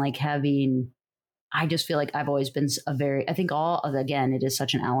is and like I just feel like I've always been it is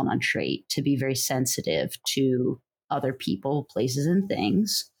such an Al-Anon trait to be very sensitive to other people, places and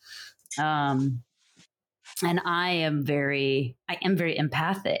things. And I am very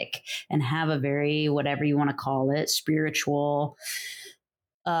empathic and have a very, whatever you want to call it, spiritual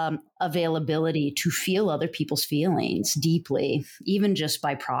availability to feel other people's feelings deeply, even just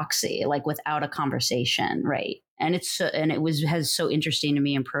by proxy, like without a conversation. Right. And it's so interesting to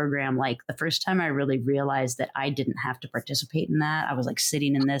me in program. Like the first time I really realized that I didn't have to participate in that, I was like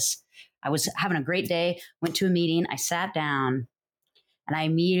sitting in this, I was having a great day, went to a meeting, I sat down and I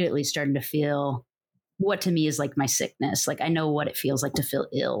immediately started to feel what to me is like my sickness. Like I know what it feels like to feel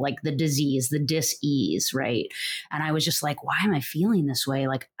ill, like the disease, the dis-ease, right? And I was just like, why am I feeling this way?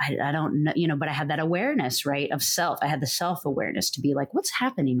 Like I don't know, but I had that awareness, right, of self. I had the self-awareness to be like, what's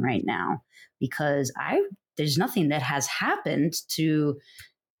happening right now? Because there's nothing that has happened to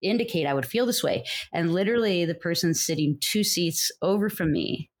indicate I would feel this way. And literally the person sitting 2 seats over from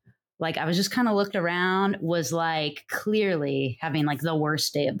me, like I was just kind of looked around, was like clearly having like the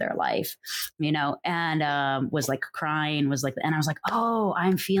worst day of their life, and was like crying, and I was like, oh,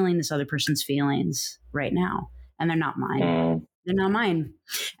 I'm feeling this other person's feelings right now. And they're not mine. They're not mine.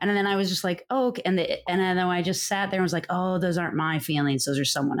 And then I was just like, oh, okay. And then I just sat there and was like, oh, those aren't my feelings. Those are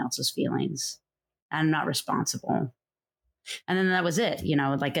someone else's feelings. I'm not responsible. And then that was it,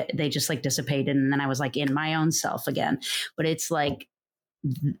 like they just like dissipated. And then I was like in my own self again. But it's like,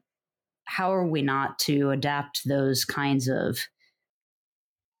 how are we not to adapt those kinds of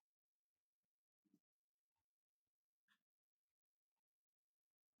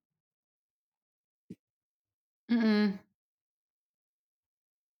Mm-mm.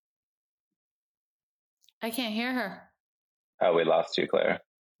 I can't hear her. Oh, we lost you, Claire.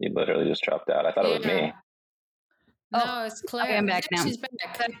 You literally just dropped out. I thought it was me. No, it's Claire. Okay, I'm back now. She's back.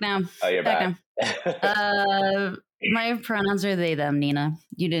 Now. Oh, you're back. My pronouns are they, them, Nina.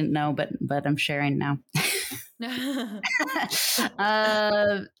 You didn't know, but I'm sharing now.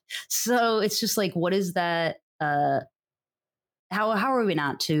 So it's just like, what is that? How are we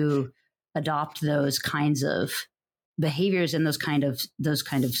not to adopt those kinds of behaviors and those kind of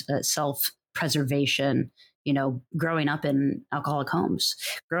self-preservation? Growing up in alcoholic homes,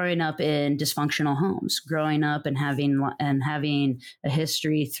 growing up in dysfunctional homes, growing up and having a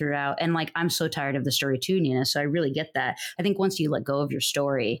history throughout. And like, I'm so tired of the story too, Nina. So I really get that. I think once you let go of your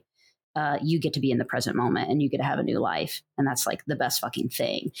story, you get to be in the present moment and you get to have a new life. And that's like the best fucking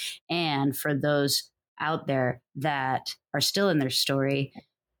thing. And for those out there that are still in their story,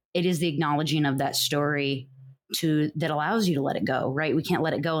 it is the acknowledging of that story that allows you to let it go, right? We can't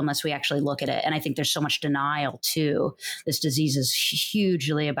let it go unless we actually look at it. And I think there's so much denial too. This disease is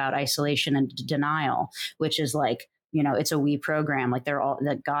hugely about isolation and denial, which is like, it's a we program. Like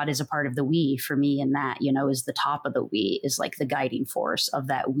that God is a part of the we for me. And that, is the top of the we, is like the guiding force of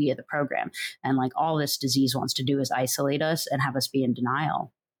that we of the program. And like all this disease wants to do is isolate us and have us be in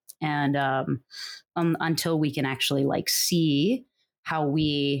denial. And until we can actually like see how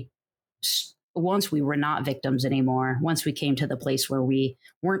once we were not victims anymore, once we came to the place where we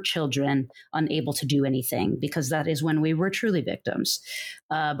weren't children, unable to do anything, because that is when we were truly victims.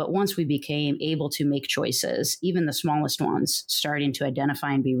 But once we became able to make choices, even the smallest ones, starting to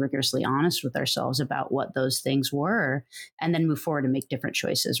identify and be rigorously honest with ourselves about what those things were, and then move forward and make different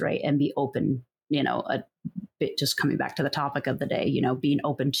choices, right? And be open, a bit, just coming back to the topic of the day, being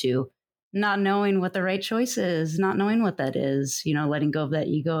open to not knowing what the right choice is, not knowing what that is, letting go of that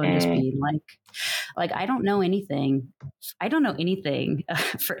ego and just being like, I don't know anything. I don't know anything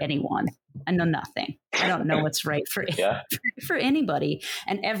for anyone. I know nothing. I don't know what's right for anybody.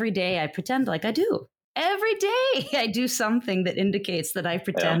 And every day I pretend like I do. Every day I do something that indicates that I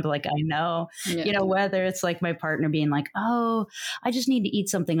pretend like I know, whether it's like my partner being like, oh, I just need to eat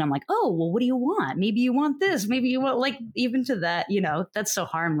something. I'm like, oh, well, what do you want? Maybe you want this. Maybe you want, like, even to that, that's so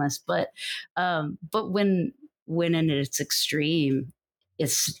harmless. But when in its extreme,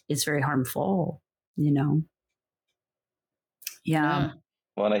 it's very harmful, Yeah.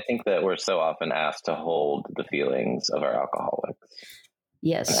 Well, and I think that we're so often asked to hold the feelings of our alcoholics.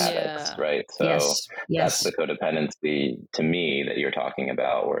 Yes. Addicts, right? So that's the codependency to me that you're talking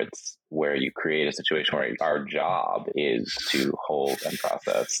about, where it's where you create a situation where our job is to hold and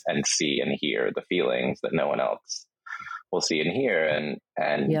process and see and hear the feelings that no one else will see and hear. And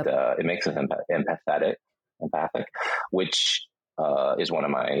it makes us empathic, which is one of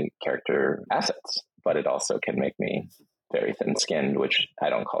my character assets, but it also can make me very thin-skinned, which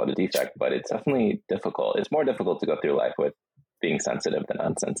I don't call it a defect, but it's definitely difficult. It's more difficult to go through life with being sensitive than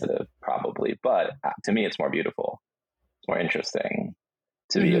unsensitive, probably. But to me, it's more beautiful. It's more interesting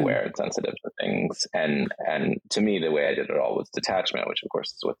to be aware and sensitive to things. And to me, the way I did it all was detachment, which of course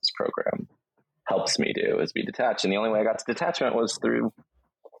is what this program helps me do, is be detached. And the only way I got to detachment was through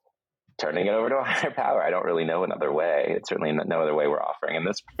turning it over to a higher power. I don't really know another way. It's certainly no other way we're offering in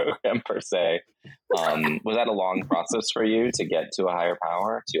this program per se. Was that a long process for you to get to a higher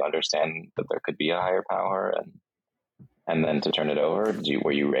power, to understand that there could be a higher power and then to turn it over?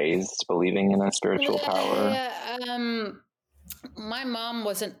 Were you raised believing in a spiritual power? My mom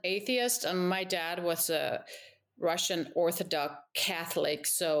was an atheist and my dad was a Russian Orthodox Catholic.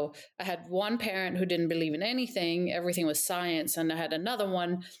 So I had one parent who didn't believe in anything. Everything was science. And I had another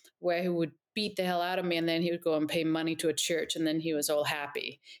one where he would beat the hell out of me, and then he would go and pay money to a church, and then he was all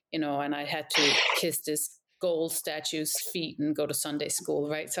happy, and I had to kiss this gold statue's feet and go to Sunday school,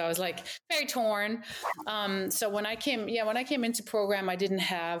 right? So I was like very torn. So when I came into program, I didn't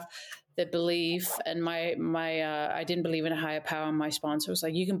have the belief, and I didn't believe in a higher power. My sponsor was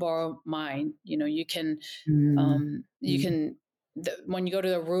like, you can borrow mine. You can, when you go to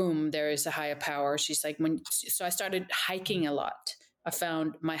the room, there is a higher power. She's like, so I started hiking a lot. I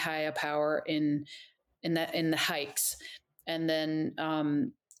found my higher power in the hikes, and then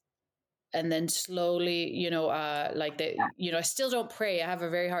slowly, I still don't pray. I have a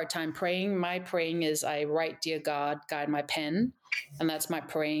very hard time praying. My praying is I write, "Dear God, guide my pen," and that's my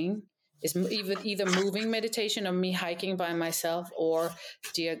praying. It's either moving meditation or me hiking by myself, or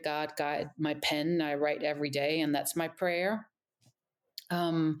 "Dear God, guide my pen." I write every day, and that's my prayer.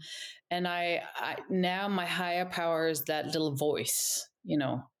 And I now my higher power is that little voice,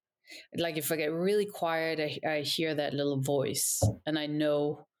 like if I get really quiet, I hear that little voice, and I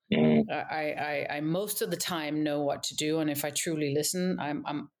know I most of the time know what to do. And if I truly listen,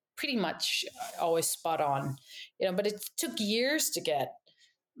 I'm pretty much always spot on, but it took years to get.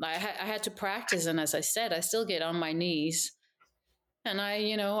 I had to practice. And as I said, I still get on my knees. And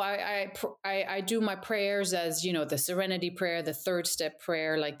I do my prayers as, the serenity prayer, the third step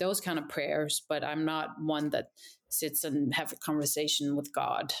prayer, like those kind of prayers. But I'm not one that sits and have a conversation with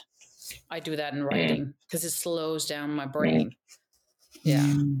God. I do that in writing because it slows down my brain. Yeah.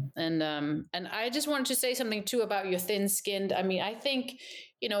 And I just wanted to say something too about your thin skinned. I mean, I think,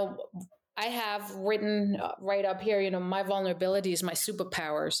 I have written right up here, my vulnerability is my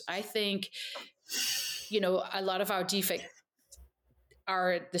superpowers. I think, a lot of our defects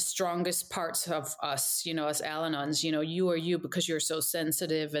are the strongest parts of us, as Al-Anons. You are you because you're so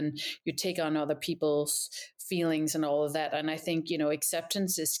sensitive and you take on other people's feelings and all of that. And I think,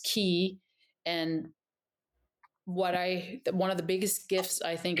 acceptance is key. And one of the biggest gifts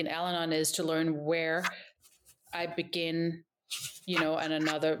I think in Al-Anon is to learn where I begin,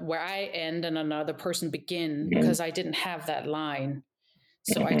 and where I end and another person begin, because I didn't have that line.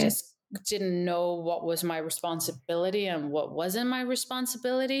 So I just didn't know what was my responsibility and what wasn't my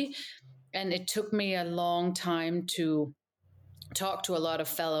responsibility. And it took me a long time to talk to a lot of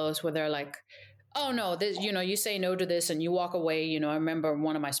fellows where they're like, oh no, this, you say no to this and you walk away. I remember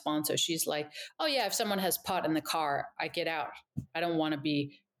one of my sponsors, she's like, oh yeah, if someone has pot in the car, I get out. I don't want to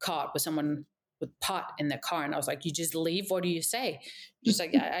be caught with someone with pot in the car. And I was like, you just leave? What do you say? She's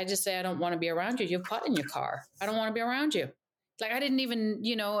like, I just say, I don't want to be around you. You have pot in your car. I don't want to be around you. Like, I didn't even,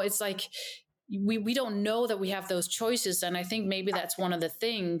 it's like, we don't know that we have those choices. And I think maybe that's one of the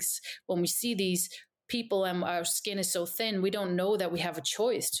things when we see these people and our skin is so thin, we don't know that we have a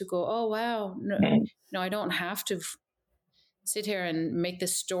choice to go, oh, wow, no, I don't have to sit here and make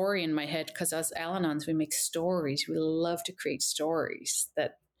this story in my head. Because as Al-Anons, we make stories. We love to create stories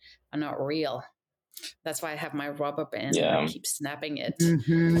that are not real. That's why I have my rubber band and I keep snapping it.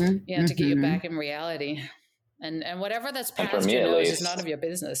 To get you back in reality. And whatever that's past your nose is none of your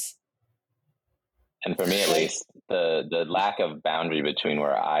business. And for me, at least, the lack of boundary between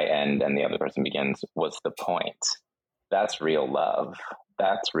where I end and the other person begins was the point. That's real love.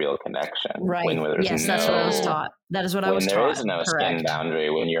 That's real connection. Right. Yes, that's what I was taught. That is what I was taught. When there is no skin boundary,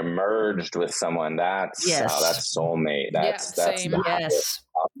 when you're merged with someone, that's soulmate. That's the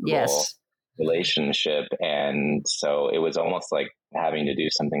highest relationship. And so it was almost like having to do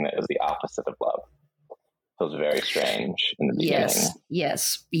something that was the opposite of love. It was very strange in the beginning.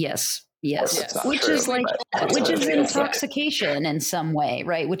 Yes. Which is intoxication in some way,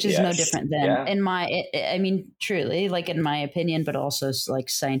 right? Which is no different than truly, like in my opinion, but also like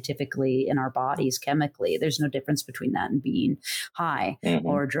scientifically in our bodies, chemically, there's no difference between that and being high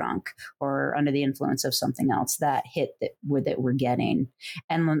or drunk or under the influence of something else. That hit that we're getting.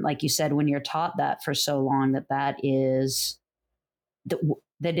 And when, like you said, when you're taught that for so long, that is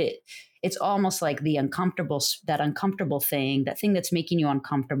it's almost like that uncomfortable thing, that thing that's making you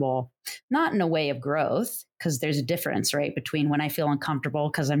uncomfortable, not in a way of growth, because there's a difference, right? Between when I feel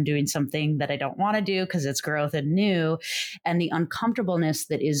uncomfortable because I'm doing something that I don't want to do because it's growth and new, and the uncomfortableness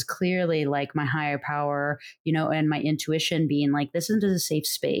that is clearly like my higher power, and my intuition being like, this isn't a safe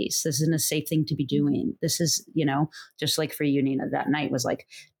space. This isn't a safe thing to be doing. This is, just like for you, Nina, that night was like,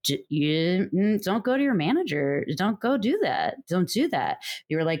 you don't go to your manager. Don't go do that. Don't do that.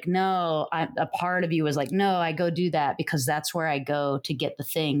 You were like, no, a part of you was like, no, I go do that because that's where I go to get the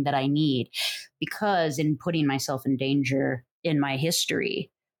thing that I need. Because in putting myself in danger in my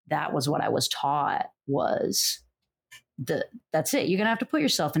history, that was what I was taught was that's it. You're going to have to put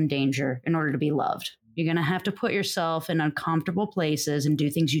yourself in danger in order to be loved. You're going to have to put yourself in uncomfortable places and do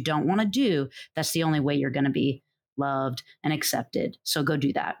things you don't want to do. That's the only way you're going to be loved and accepted. So go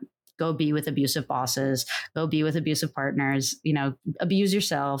do that. Go be with abusive bosses, go be with abusive partners, abuse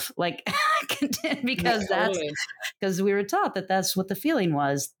yourself, like, because because we were taught that that's what the feeling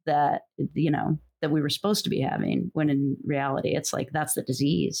was, that, that we were supposed to be having, when in reality, it's like, that's the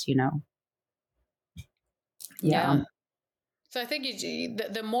disease, Yeah. So I think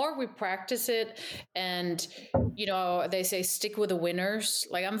the more we practice it, and, they say stick with the winners.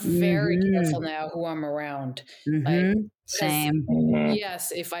 Like, I'm very careful now who I'm around. Like, same.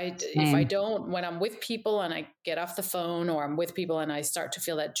 Yes. If I don't, when I'm with people and I get off the phone, or I'm with people and I start to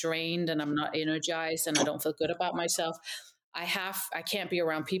feel that drained and I'm not energized and I don't feel good about myself, I can't be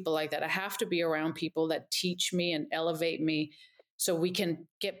around people like that. I have to be around people that teach me and elevate me, so we can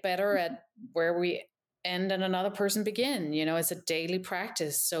get better at where we end and another person begin. It's a daily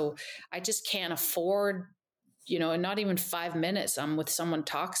practice. So I just can't afford, not even 5 minutes I'm with someone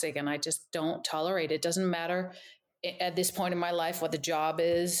toxic, and I just don't tolerate it. It doesn't matter at this point in my life what the job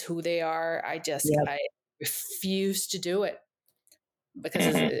is, who they are. I refuse to do it,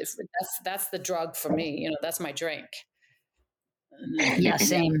 because that's the drug for me. That's my drink. Yeah,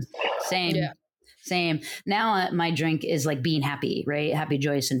 same. Yeah. Same. Now my drink is like being happy, right? Happy,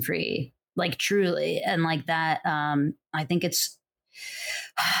 joyous, and free. Like, truly. And like that, I think it's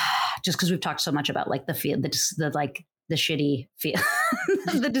just because we've talked so much about like the shitty feel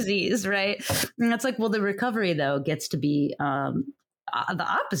of the disease, right? And it's like, well, the recovery though gets to be the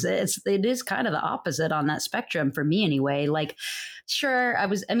opposite. It is kind of the opposite on that spectrum for me anyway. Like, sure,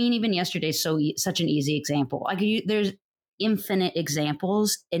 even yesterday, such an easy example. There's infinite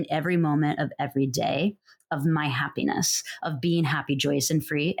examples in every moment of every day of my happiness, of being happy, joyous, and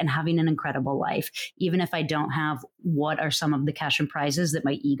free, and having an incredible life, even if I don't have what are some of the cash and prizes that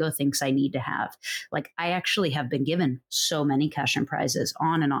my ego thinks I need to have. Like, I actually have been given so many cash and prizes,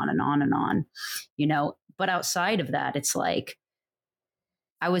 on and on and on and on, but outside of that, it's like,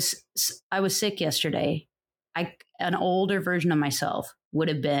 I was sick yesterday. An older version of myself would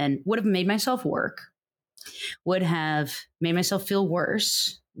have made myself work, would have made myself feel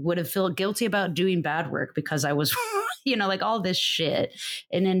worse, would have felt guilty about doing bad work because I was, like all this shit.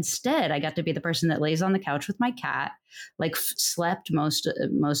 And instead I got to be the person that lays on the couch with my cat, like slept most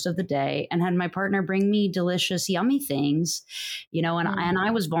of the day, and had my partner bring me delicious, yummy things, and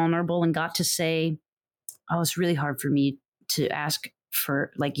I was vulnerable and got to say, oh, it's really hard for me to ask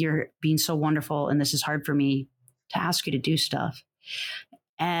for, like, you're being so wonderful, and this is hard for me to ask you to do stuff.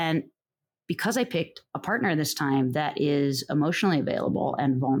 And because I picked a partner this time that is emotionally available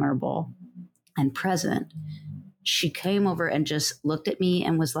and vulnerable and present, she came over and just looked at me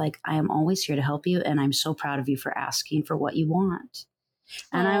and was like, I am always here to help you, and I'm so proud of you for asking for what you want.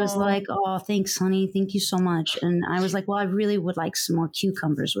 And I was like, oh, thanks, honey. Thank you so much. And I was like, well, I really would like some more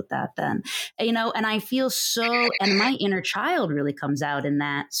cucumbers with that then, and I feel and my inner child really comes out in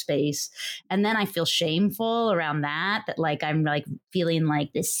that space. And then I feel shameful around that like, I'm like feeling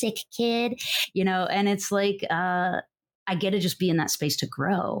like this sick kid, and it's like, I get to just be in that space to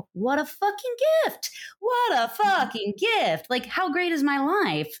grow. What a fucking gift. What a fucking gift. Like, how great is my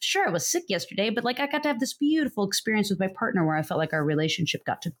life? Sure, I was sick yesterday, but like, I got to have this beautiful experience with my partner where I felt like our relationship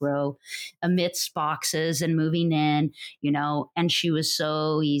got to grow amidst boxes and moving in, and she was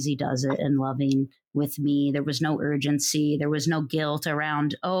so easy does it and loving with me. There was no urgency. There was no guilt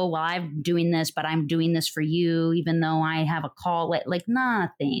around, oh, well, I'm doing this, but I'm doing this for you, even though I have a call, like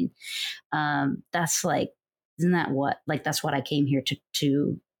nothing. That's like, isn't that that's what I came here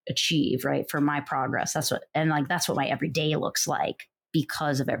to achieve, right? For my progress. That's what my everyday looks like,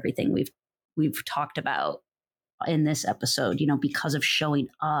 because of everything we've talked about in this episode, because of showing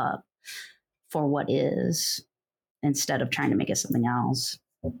up for what is, instead of trying to make it something else.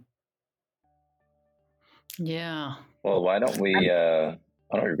 Yeah. Well, why don't we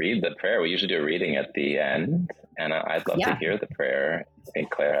read the prayer? We usually do a reading at the end, and I'd love to hear the prayer. St.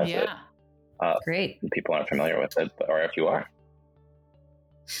 Clair has it. Great. People aren't familiar with it, or if you are.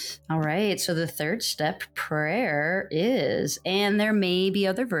 All right. So the third step prayer is, and there may be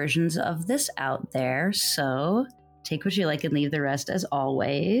other versions of this out there, so take what you like and leave the rest as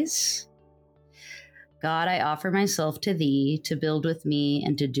always. God, I offer myself to thee to build with me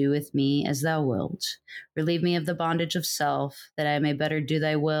and to do with me as thou wilt. Relieve me of the bondage of self, that I may better do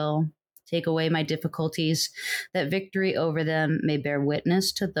thy will. Take away my difficulties, that victory over them may bear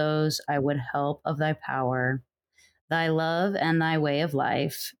witness to those I would help of thy power. Thy love and thy way of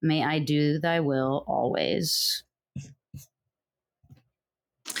life, may I do thy will always.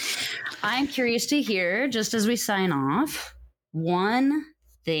 I'm curious to hear, just as we sign off, one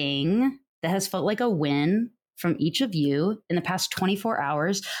thing that has felt like a win from each of you in the past 24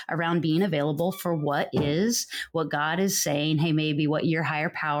 hours around being available for what God is saying, hey, maybe what your higher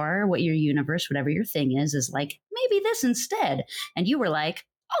power, what your universe, whatever your thing is like, maybe this instead. And you were like,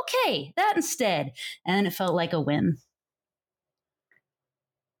 okay, that instead. And it felt like a win.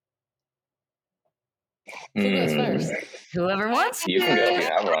 Who goes first? Whoever wants. You can go if you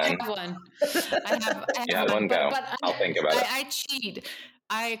have one. I have one. I have one go. But I'll think about it. I cheat.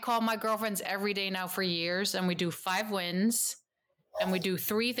 I call my girlfriends every day now for years, and we do 5 wins, and we do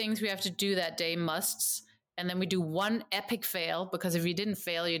 3 things we have to do that day, musts, and then we do 1 epic fail, because if you didn't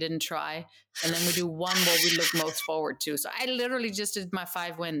fail, you didn't try, and then we do 1 what we look most forward to. So I literally just did my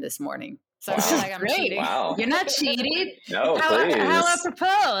 5 win this morning. So I feel like I'm cheating. Wow. You're not cheating. No, please. How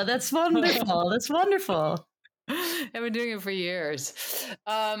apropos. That's wonderful. That's wonderful. I've been doing it for years.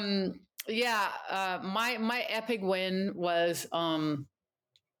 My epic win was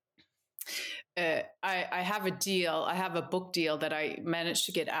I have a deal. I have a book deal that I managed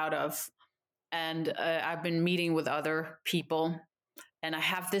to get out of, and I've been meeting with other people, and I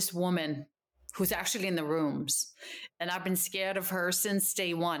have this woman who's actually in the rooms, and I've been scared of her since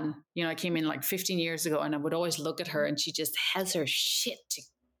day one. You know, I came in like 15 years ago, and I would always look at her, and she just has her shit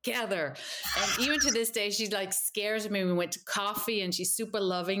together. And even to this day, she like scares me. We went to coffee, and she's super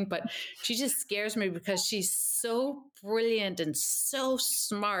loving, but she just scares me because she's so brilliant and so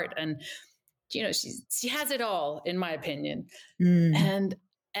smart, and you know, she has it all, in my opinion.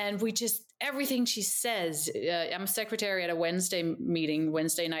 And we just, everything she says, I'm a secretary at a Wednesday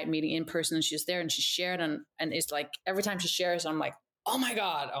night meeting in person, and she's there, and she shared, and it's like, every time she shares, I'm like, oh my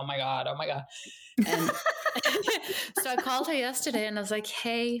God. And so I called her yesterday, and I was like,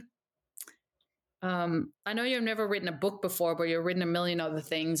 hey, I know you've never written a book before, but you've written a million other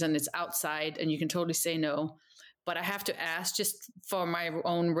things, and it's outside, and you can totally say no. But I have to ask, just for my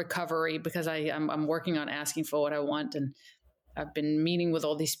own recovery, because I'm working on asking for what I want. And I've been meeting with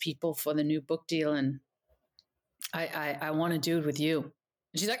all these people for the new book deal, and I want to do it with you.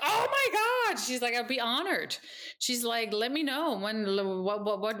 And she's like, oh my God. She's like, I'd be honored. She's like, let me know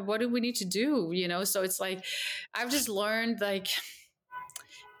what do we need to do? You know? So it's like, I've just learned, like,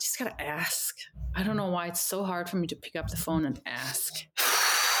 just got to ask. I don't know why it's so hard for me to pick up the phone and ask.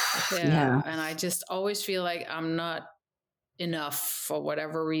 Yeah. And I just always feel like I'm not enough for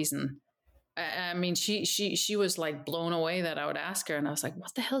whatever reason. I mean, she was like blown away that I would ask her. And I was like,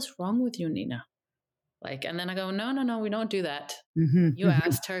 what the hell's wrong with you, Nina? Like, and then I go, no, we don't do that. You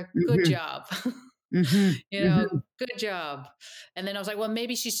asked her. Good job. You know, good job. And then I was like, well,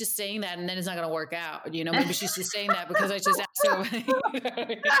 maybe she's just saying that, and then it's not going to work out. You know, maybe she's just saying that because I just asked her.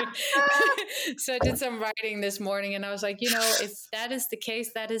 So I did some writing this morning, and I was like, you know, if that is the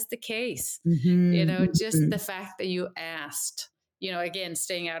case, that is the case. You know, just the fact that you asked, you know, again,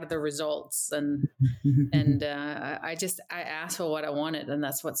 staying out of the results, and I asked for what I wanted, and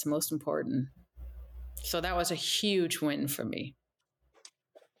that's what's most important. So that was a huge win for me.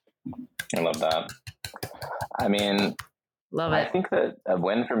 I love that. I mean, I think that a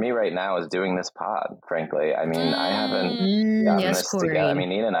win for me right now is doing this pod, frankly. I mean, I haven't gotten this together. I mean,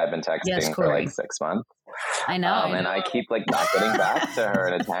 Nina and I have been texting for like 6 months. I know. And I keep like not getting back to her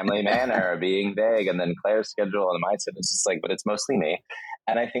in a timely manner, being vague, and then Claire's schedule and my mindset. It's just like, but it's mostly me.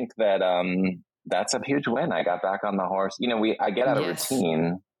 And I think that that's a huge win. I got back on the horse. You know, I get out of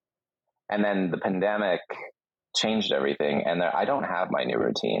routine, and then the pandemic changed everything, and I don't have my new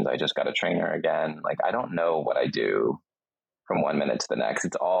routines. I just got a trainer again. Like, I don't know what I do from 1 minute to the next.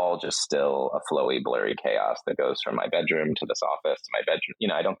 It's all just still a flowy, blurry chaos that goes from my bedroom to this office to my bedroom. You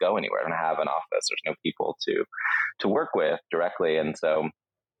know, I don't go anywhere. I don't have an office. There's no people to work with directly. And so,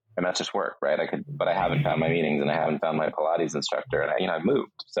 and that's just work, right? But I haven't found my meetings, and I haven't found my Pilates instructor, and I've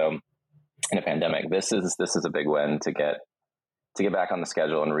moved. So in a pandemic, this is a big win to get back on the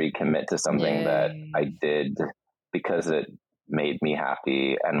schedule and recommit to something that I did because it made me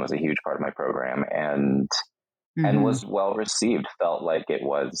happy and was a huge part of my program, and was well received, felt like it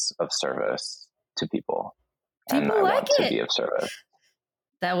was of service to people. And I want to be of service.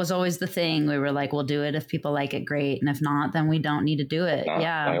 That was always the thing. We were like, we'll do it if people like it, great. And if not, then we don't need to do it.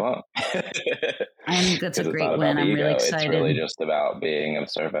 I won't. I think that's a great win. I'm really excited. It's really just about being of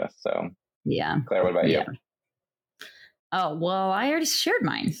service. So yeah. Claire, what about you? Oh, well, I already shared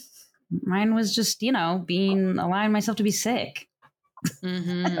mine. Mine was just, allowing myself to be sick. Oh,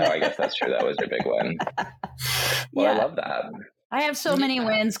 I guess that's true. That was your big win. Well, I love that. I have so many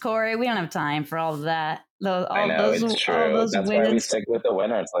wins, Corey. We don't have time for all of that. I know, it's true. That's why we stick with the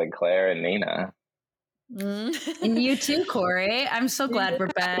winners like Claire and Nina. And you too, Corey. I'm so glad we're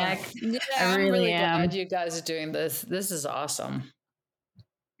back. Yeah, I'm really glad you guys are doing this. This is awesome.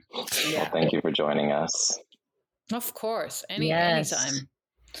 Well, thank you for joining us. Of course. Yes.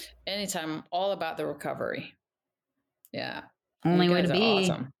 Anytime. All about the recovery. Yeah. Only You way to guys are be.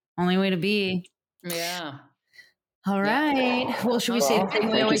 awesome. Only way to be. Yeah. All right. Well, should we say the thing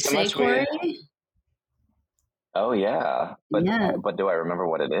we thank you always so say, much. Corey? Oh yeah, Yeah. but do I remember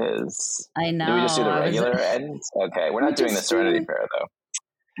what it is? I know. Do we just do the regular end? Okay, we're not doing the Serenity Prayer though.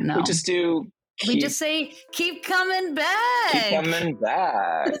 No. We just say, keep coming back. Keep coming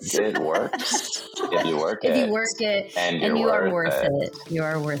back. It works. If you work it. If you work it. And you are worth it. You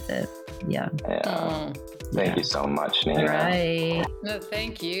are worth it. Yeah. Yeah. Thank you so much, Nina. All right. No,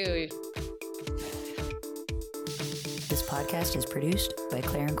 thank you. This podcast is produced by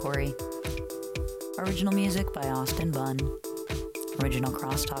Claire and Corey. Original music by Austin Bunn. Original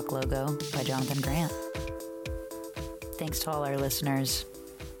Crosstalk logo by Jonathan Grant. Thanks to all our listeners,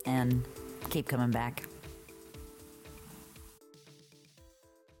 and keep coming back.